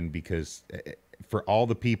talking, because for all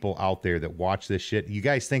the people out there that watch this shit, you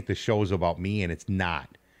guys think the show's about me, and it's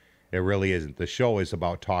not. It really isn't. The show is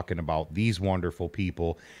about talking about these wonderful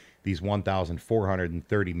people, these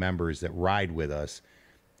 1,430 members that ride with us,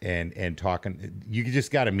 and talking. You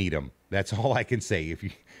just got to meet them. That's all I can say.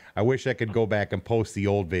 I wish I could go back and post the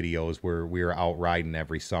old videos where we were out riding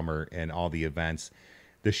every summer and all the events.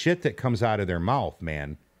 The shit that comes out of their mouth,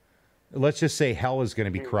 man. Let's just say hell is going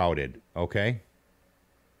to be crowded, okay?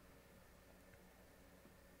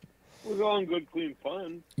 It was all in good, clean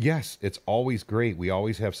fun. Yes, it's always great. We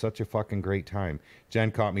always have such a fucking great time. Jen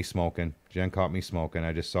caught me smoking.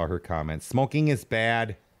 I just saw her comment. Smoking is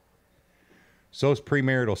bad. So is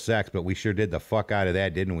premarital sex, but we sure did the fuck out of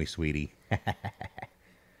that, didn't we, sweetie?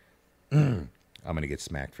 I'm going to get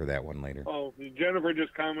smacked for that one later. Oh, Jennifer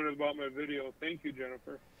just commented about my video. Thank you,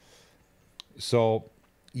 Jennifer. So,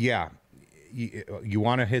 yeah, you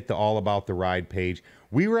want to hit the All About the Ride page.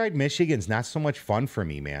 We Ride Michigan's not so much fun for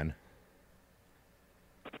me, man.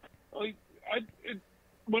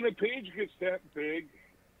 When a page gets that big,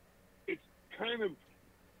 it's kind of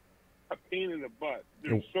a pain in the butt.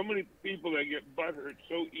 There's so many people that get butthurt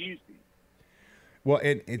so easy. Well,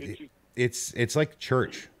 it's like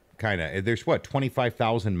church, kind of. There's,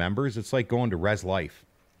 25,000 members? It's like going to Res Life.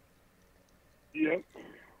 Yep.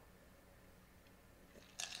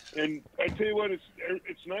 And I tell you what,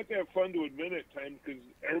 it's not that fun to admit at times, because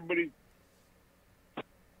everybody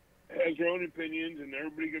has their own opinions, and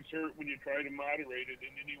everybody gets hurt when you try to moderate it in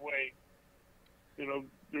any way. You know,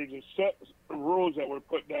 there's a set of rules that were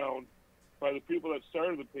put down by the people that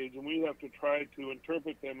started the page, and we have to try to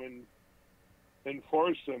interpret them and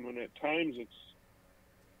enforce them, and at times it's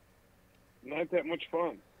not that much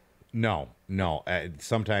fun. No.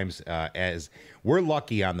 Sometimes, as we're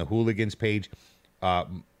lucky on the Hooligans page,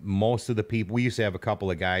 most of the people, we used to have a couple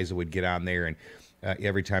of guys that would get on there, and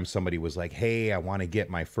every time somebody was like, hey, I want to get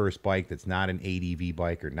my first bike that's not an ADV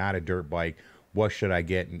bike or not a dirt bike, what should I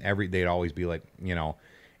get? And they'd always be like, you know,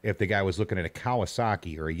 if the guy was looking at a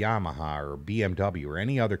Kawasaki or a Yamaha or a BMW or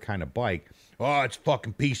any other kind of bike, oh, it's a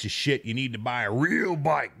fucking piece of shit. You need to buy a real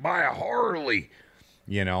bike. Buy a Harley.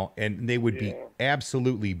 You know, and they would be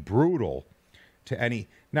absolutely brutal to any.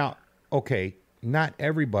 Now, okay, not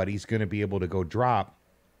everybody's going to be able to go drop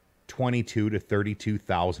 $22,000 to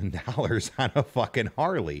 $32,000 on a fucking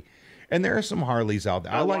Harley, and there are some Harleys out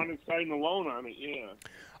there. I want to sign the loan on it. Yeah,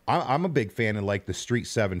 I'm a big fan of like the Street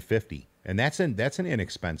 750, and that's an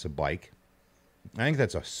inexpensive bike. I think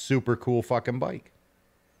that's a super cool fucking bike.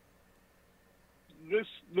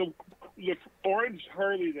 The orange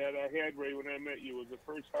Harley that I had, Ray, when I met you was the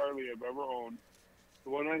first Harley I've ever owned. The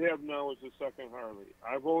one I have now is the second Harley.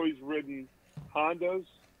 I've always ridden Hondas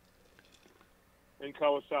and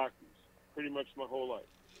Kawasaki's pretty much my whole life.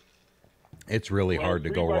 It's really hard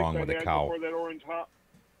to go wrong with a cow.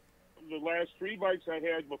 The last 3 bikes I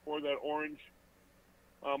had before that orange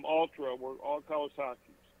Ultra were all Kawasaki's.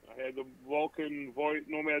 I had the Vulcan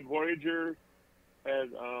Nomad Voyager,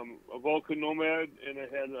 had a Vulcan Nomad, and I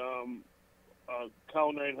had a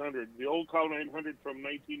Cow 900. The old Cow 900 from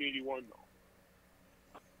 1981, though.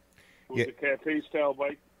 It was a cafe-style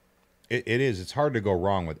bike. It is. It's hard to go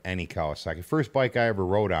wrong with any Kawasaki. First bike I ever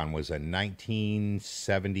rode on was a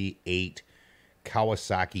 1978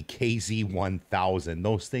 Kawasaki KZ1000.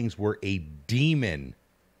 Those things were a demon.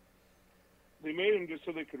 They made them just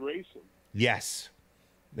so they could race them. Yes.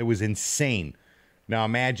 It was insane. Now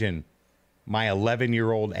imagine my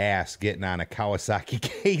 11-year-old ass getting on a Kawasaki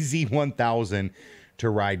KZ1000 to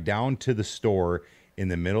ride down to the store in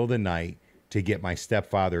the middle of the night to get my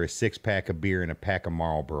stepfather a 6-pack of beer and a pack of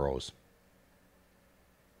Marlboros.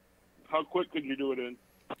 How quick could you do it in?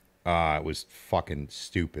 It was fucking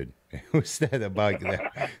stupid. It was that bike.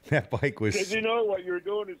 That bike was. Because you know what you're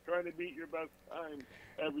doing is trying to beat your best time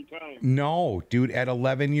every time. No, dude. At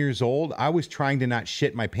 11 years old, I was trying to not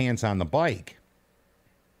shit my pants on the bike.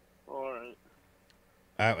 All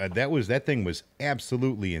right. That thing was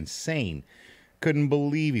absolutely insane. Couldn't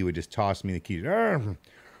believe he would just toss me the keys.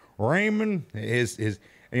 Raymond,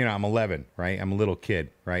 I'm 11, right? I'm a little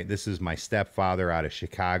kid, right? This is my stepfather out of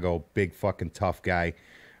Chicago, big fucking tough guy,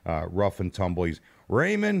 rough and tumble. He's,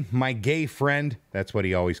 Raymond, my gay friend. That's what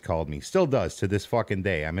he always called me. Still does to this fucking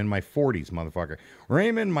day. I'm in my 40s, motherfucker.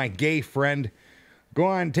 Raymond, my gay friend. Go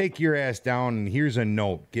on, take your ass down, and here's a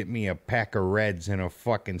note. Get me a pack of Reds and a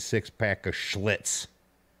fucking 6-pack of Schlitz.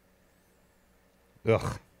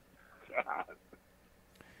 Ugh.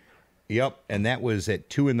 Yep, and that was at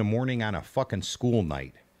 2 in the morning on a fucking school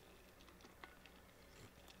night.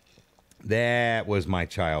 That was my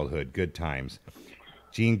childhood. Good times.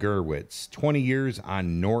 Gene Gerwitz, 20 years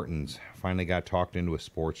on Norton's. Finally got talked into a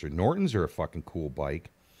Sportster. Norton's are a fucking cool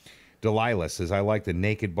bike. Delilah says, I like the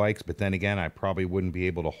naked bikes, but then again, I probably wouldn't be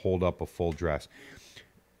able to hold up a full dress.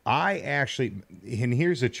 I actually, and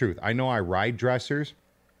here's the truth. I know I ride dressers,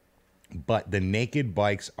 but the naked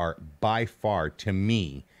bikes are by far, to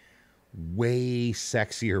me, way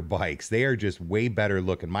sexier bikes. They are just way better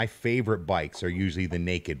looking. My favorite bikes are usually the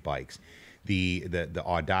naked bikes. The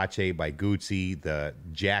Audace by Guzzi, the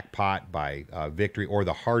Jackpot by Victory, or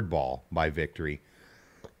the Hardball by Victory.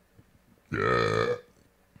 You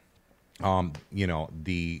know,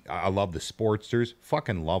 I love the Sportsters.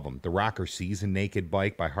 Fucking love them. The Rocker Season naked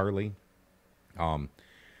bike by Harley.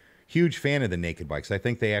 Huge fan of the naked bikes. I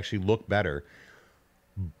think they actually look better.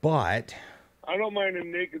 But I don't mind a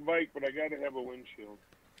naked bike, but I got to have a windshield.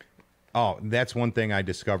 Oh, that's one thing I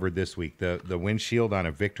discovered this week. The windshield on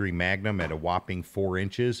a Victory Magnum at a whopping 4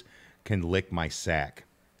 inches can lick my sack.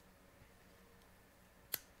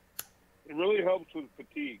 It really helps with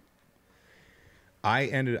fatigue.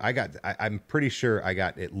 I'm pretty sure I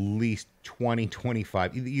got at least 20,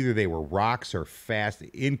 25. Either they were rocks or fast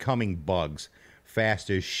incoming bugs, fast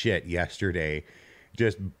as shit yesterday,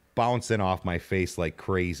 just bouncing off my face like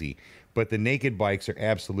crazy. But the naked bikes are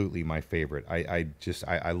absolutely my favorite.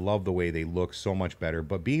 I love the way they look so much better.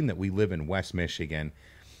 But being that we live in West Michigan,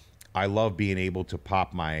 I love being able to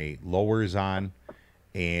pop my lowers on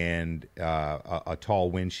and a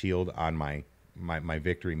tall windshield on my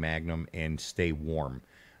Victory Magnum and stay warm.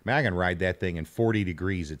 I mean, I can ride that thing in 40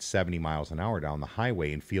 degrees at 70 miles an hour down the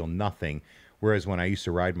highway and feel nothing. Whereas when I used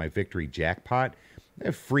to ride my Victory Jackpot,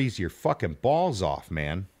 it freeze your fucking balls off,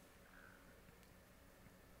 man.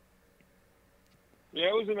 Yeah,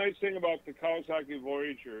 it was a nice thing about the Kawasaki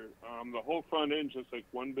Voyager. The whole front end's just like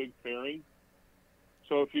one big fairing.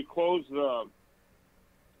 So if you close the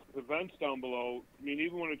vents down below, I mean,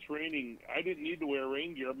 even when it's raining, I didn't need to wear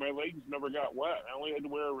rain gear. My legs never got wet. I only had to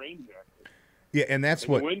wear a rain jacket. Yeah, and that's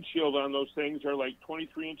what the windshield on those things are like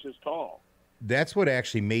 23 inches tall. That's what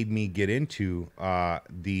actually made me get into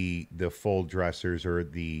the full dressers or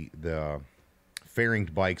the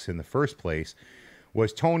fairinged bikes in the first place.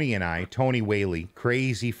 Was Tony and I, Tony Whaley,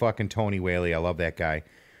 crazy fucking Tony Whaley. I love that guy.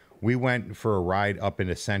 We went for a ride up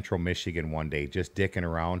into central Michigan one day, just dicking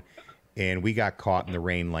around, and we got caught in the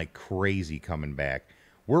rain like crazy coming back.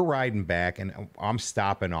 We're riding back, and I'm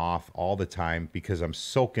stopping off all the time because I'm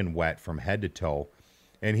soaking wet from head to toe.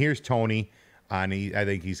 And here's Tony on, I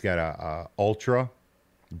think he's got a Ultra,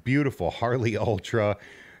 beautiful Harley Ultra,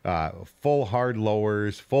 full hard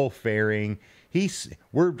lowers, full fairing.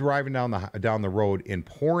 We're driving down the road in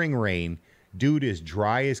pouring rain. Dude is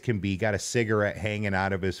dry as can be, got a cigarette hanging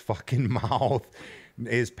out of his fucking mouth.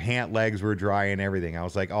 His pant legs were dry and everything. I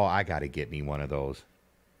was like, oh, I got to get me one of those.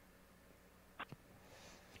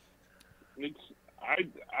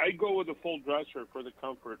 I go with a full dresser for the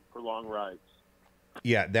comfort for long rides.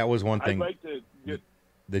 Yeah, that was one thing. I'd like to get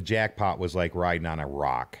the Jackpot was like riding on a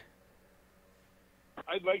rock.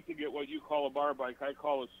 I'd like to get what you call a bar bike. I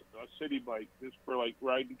call a city bike, just for like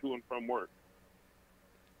riding to and from work.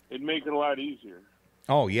 It'd make it a lot easier.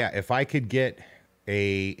 Oh yeah, if I could get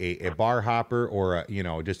a bar hopper or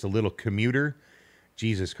just a little commuter,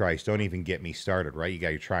 Jesus Christ, don't even get me started. Right, you got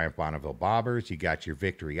your Triumph Bonneville Bobbers, you got your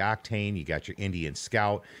Victory Octane, you got your Indian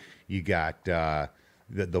Scout, you got the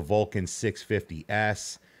Vulcan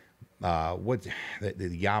 650S. The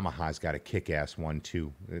Yamaha's got a kick-ass one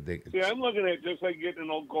too. See, I'm looking at just like getting an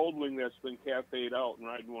old Goldwing that's been cafe'd out and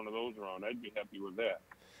riding one of those around. I'd be happy with that.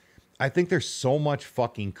 I think they're so much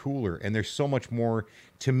fucking cooler, and there's so much more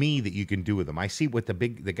to me that you can do with them. I see what the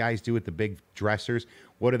guys do with the big dressers.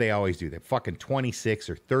 What do they always do? They fucking 26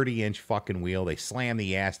 or 30-inch fucking wheel. They slam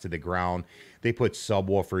the ass to the ground. They put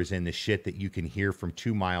subwoofers in the shit that you can hear from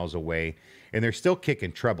 2 miles away, and they're still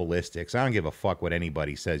kicking treblistics. I don't give a fuck what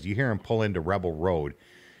anybody says. You hear them pull into Rebel Road,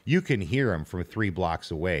 you can hear them from 3 blocks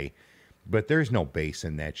away. But there's no bass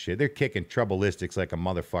in that shit. They're kicking treblistics like a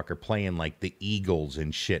motherfucker, playing like the Eagles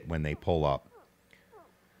and shit when they pull up.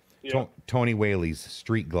 Yeah. Tony Whaley's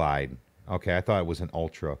Street Glide. Okay, I thought it was an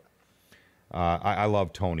Ultra. I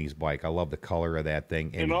love Tony's bike. I love the color of that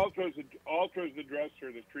thing. And Ultra's the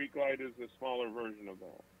dresser. The Street Glide is the smaller version of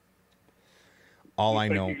that. All I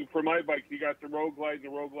know... For my bike, you got the Road Glide and the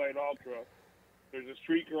Road Glide Ultra. There's a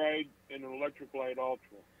Street Glide and an Electric Glide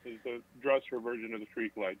Ultra. Is the dresser version of the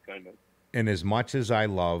Street Glide, kind of. And as much as I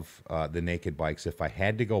love the naked bikes, if I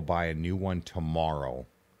had to go buy a new one tomorrow,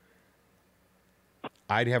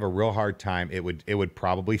 I'd have a real hard time. It would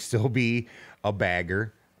probably still be a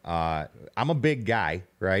bagger. I'm a big guy,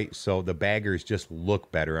 right? So the baggers just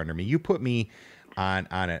look better under me. You put me on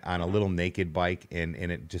a little naked bike, and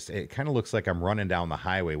it kind of looks like I'm running down the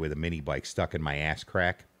highway with a mini bike stuck in my ass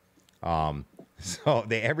crack. So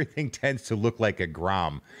everything tends to look like a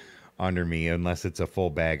Grom under me unless it's a full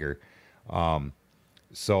bagger.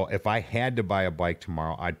 So if I had to buy a bike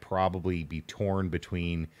tomorrow, I'd probably be torn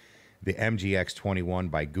between the MGX 21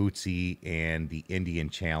 by Gucci and the Indian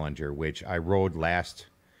Challenger, which I rode last,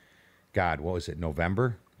 God, what was it,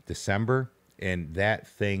 December? And that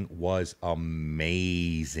thing was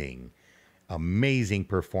amazing. Amazing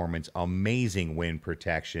performance, amazing wind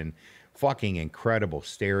protection, fucking incredible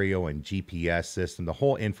stereo and GPS system. The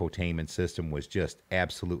whole infotainment system was just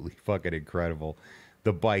absolutely fucking incredible.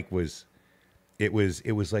 The bike was, it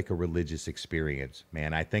was like a religious experience,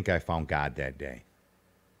 man. I think I found God that day.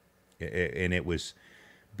 And it was,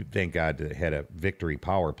 thank God it had a Victory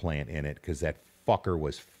power plant in it, because that fucker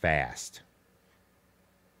was fast.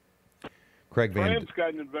 Craig Van... Triumph's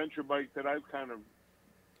got an adventure bike that I've kind of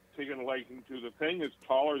taken a liking to. The thing is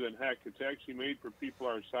taller than heck. It's actually made for people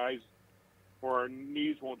our size, where our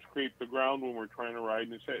knees won't scrape the ground when we're trying to ride.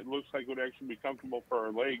 And it looks like it would actually be comfortable for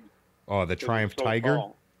our legs. Oh, the Triumph Tiger?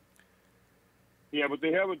 Tall. Yeah, but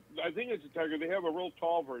they have I think it's a Tiger. They have a real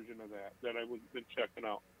tall version of that I've been checking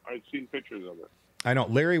out. I've seen pictures of it. I know.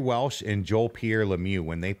 Larry Welsh and Joel Pierre Lemieux,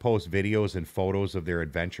 when they post videos and photos of their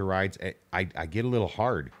adventure rides, I get a little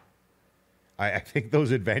hard. I think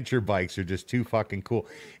those adventure bikes are just too fucking cool.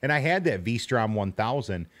 And I had that V-Strom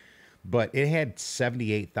 1000, but it had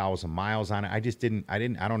 78,000 miles on it.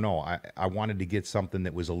 I don't know. I wanted to get something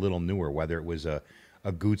that was a little newer, whether it was a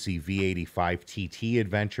Gucci V85 TT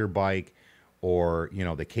adventure bike, or, you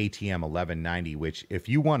know, the KTM 1190, which, if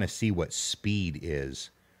you want to see what speed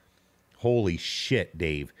is, holy shit,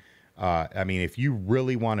 Dave. I mean, if you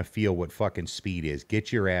really want to feel what fucking speed is,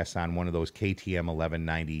 get your ass on one of those KTM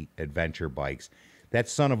 1190 adventure bikes. That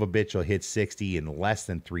son of a bitch will hit 60 in less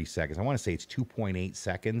than 3 seconds. I want to say it's 2.8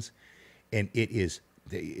 seconds, and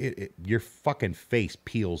your fucking face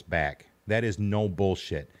peels back. That is no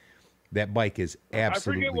bullshit. That bike is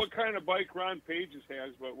absolutely... I forget what kind of bike Ron Pages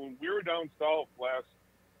has, but when we were down south last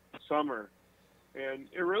summer, and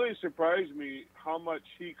it really surprised me how much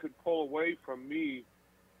he could pull away from me.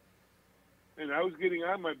 And I was getting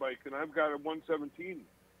on my bike, and I've got a 117.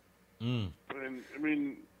 And, I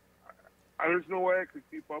mean, there's no way I could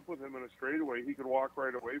keep up with him in a straightaway. He could walk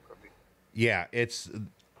right away from me. Yeah,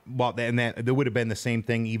 well, and that would have been the same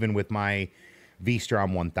thing even with my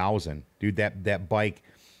V-Strom 1000. Dude, that bike...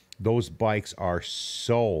 Those bikes are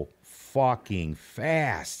so fucking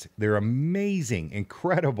fast. They're amazing,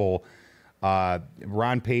 incredible.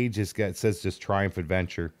 Ron Page says just Triumph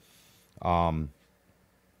Adventure.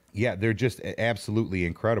 Yeah, they're just absolutely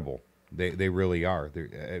incredible. They really are.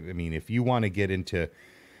 I mean, if you want to get into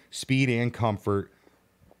speed and comfort,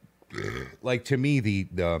 like, to me,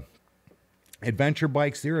 the adventure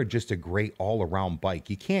bikes, they're just a great all-around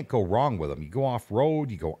bike. You can't go wrong with them. You go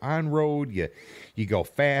off-road, you go on-road, you go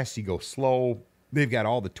fast, you go slow. They've got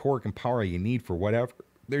all the torque and power you need for whatever.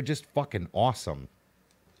 They're just fucking awesome.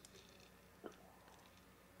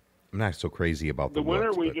 I'm not so crazy about the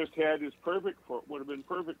winter looks, we just had is would have been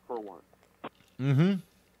perfect for one. Mm-hmm.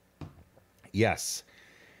 Yes.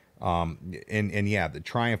 And yeah, the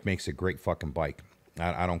Triumph makes a great fucking bike.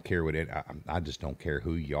 I don't care what I just don't care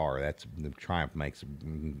who you are. That's the Triumph makes.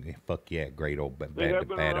 Fuck yeah, great old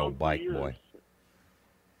bad old bike, boy.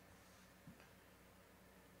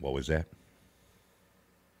 What was that?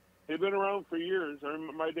 They've been around for years.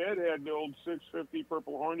 My dad had the old 650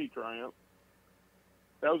 Purple Horny Triumph.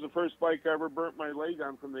 That was the first bike I ever burnt my leg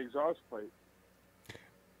on from the exhaust plate.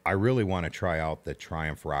 I really want to try out the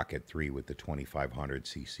Triumph Rocket 3 with the 2500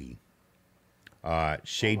 cc.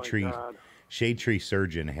 Shade Tree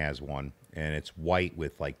Surgeon has one, and it's white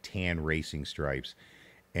with like tan racing stripes.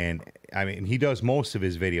 And I mean, he does most of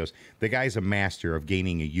his videos. The guy's a master of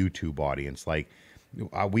gaining a YouTube audience. Like,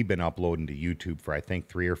 we've been uploading to YouTube for, I think,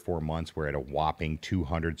 3 or 4 months. We're at a whopping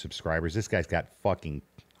 200 subscribers. This guy's got fucking,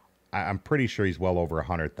 I'm pretty sure he's well over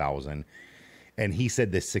 100,000. And he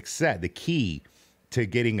said the key to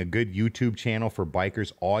getting a good YouTube channel for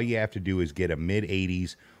bikers, all you have to do is get a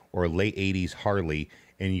mid-80s or late 80s Harley,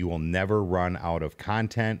 and you will never run out of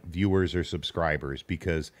content, viewers, or subscribers,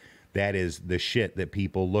 because that is the shit that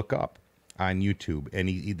people look up on YouTube. And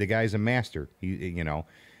the guy's a master.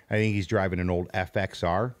 I think he's driving an old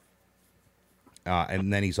FXR.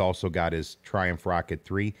 And then he's also got his Triumph Rocket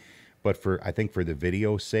 3. But I think for the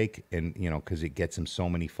video's sake, and, you know, because it gets him so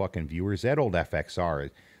many fucking viewers, that old FXR,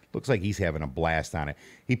 it looks like he's having a blast on it.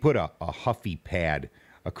 He put a Huffy pad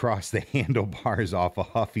across the handlebars off a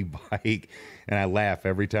Huffy bike, and I laugh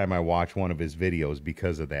every time I watch one of his videos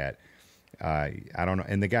because of that. I don't know.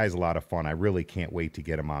 And the guy's a lot of fun. I really can't wait to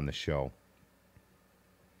get him on the show.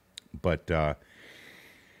 But,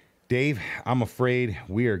 Dave, I'm afraid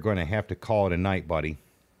we are going to have to call it a night, buddy.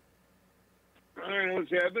 All right, let's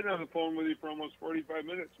see. I've been on the phone with you for almost 45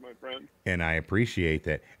 minutes, my friend. And I appreciate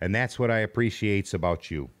that. And that's what I appreciate about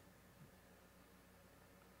you.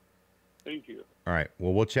 Thank you. All right.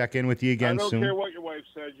 Well, we'll check in with you again soon. I don't care what your wife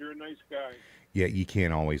said. You're a nice guy. Yeah, you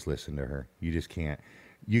can't always listen to her. You just can't.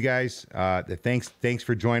 You guys, thanks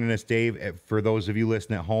for joining us, Dave. For those of you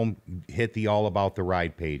listening at home, hit the All About the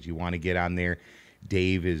Ride page. You want to get on there.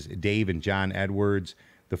 Dave and John Edwards,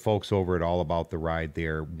 the folks over at All About the Ride.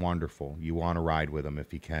 They're wonderful. You want to ride with them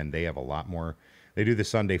if you can. They have a lot more. They do the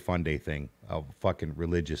Sunday Fun Day thing fucking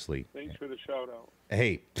religiously. Thanks for the shout out.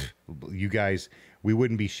 Hey, you guys, we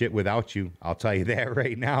wouldn't be shit without you. I'll tell you that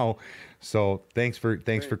right now. So thanks for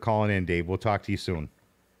calling in, Dave. We'll talk to you soon.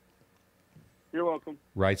 You're welcome.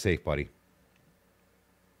 Ride safe, buddy.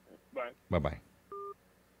 Bye. Bye-bye.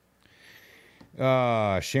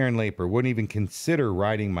 Sharon Laper, wouldn't even consider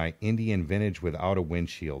riding my Indian Vintage without a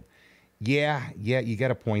windshield. Yeah, you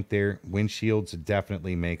got a point there. Windshields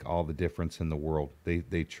definitely make all the difference in the world.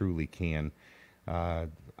 They truly can.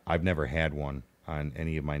 I've never had one on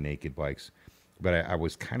any of my naked bikes, but I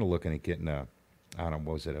was kind of looking at getting a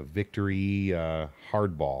Victory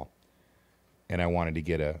hardball, and I wanted to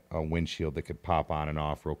get a windshield that could pop on and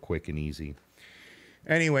off real quick and easy.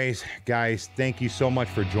 Anyways, guys, thank you so much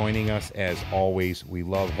for joining us. As always, we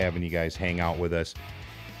love having you guys hang out with us.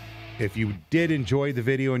 If you did enjoy the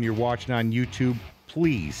video and you're watching on YouTube,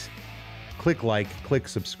 please click like, click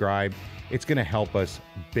subscribe. It's going to help us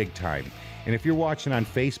big time. And if you're watching on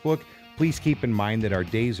Facebook, please keep in mind that our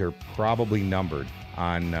days are probably numbered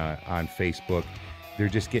on Facebook. They're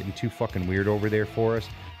just getting too fucking weird over there for us.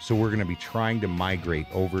 So we're going to be trying to migrate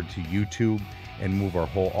over to YouTube and move our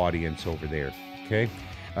whole audience over there. Okay?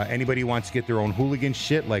 Anybody who wants to get their own hooligan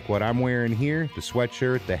shit like what I'm wearing here, the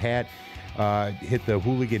sweatshirt, the hat, hit the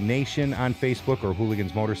Hooligan Nation on Facebook or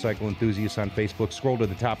Hooligans Motorcycle Enthusiasts on Facebook. Scroll to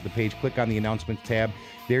the top of the page, click on the announcements tab.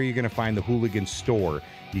 There you're going to find the Hooligan store.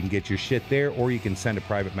 You can get your shit there, or you can send a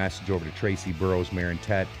private message over to Tracy Burrows,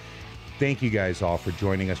 Marintet. Thank you guys all for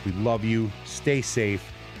joining us. We love you. Stay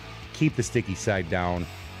safe. Keep the sticky side down,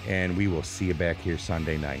 and we will see you back here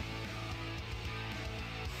Sunday night.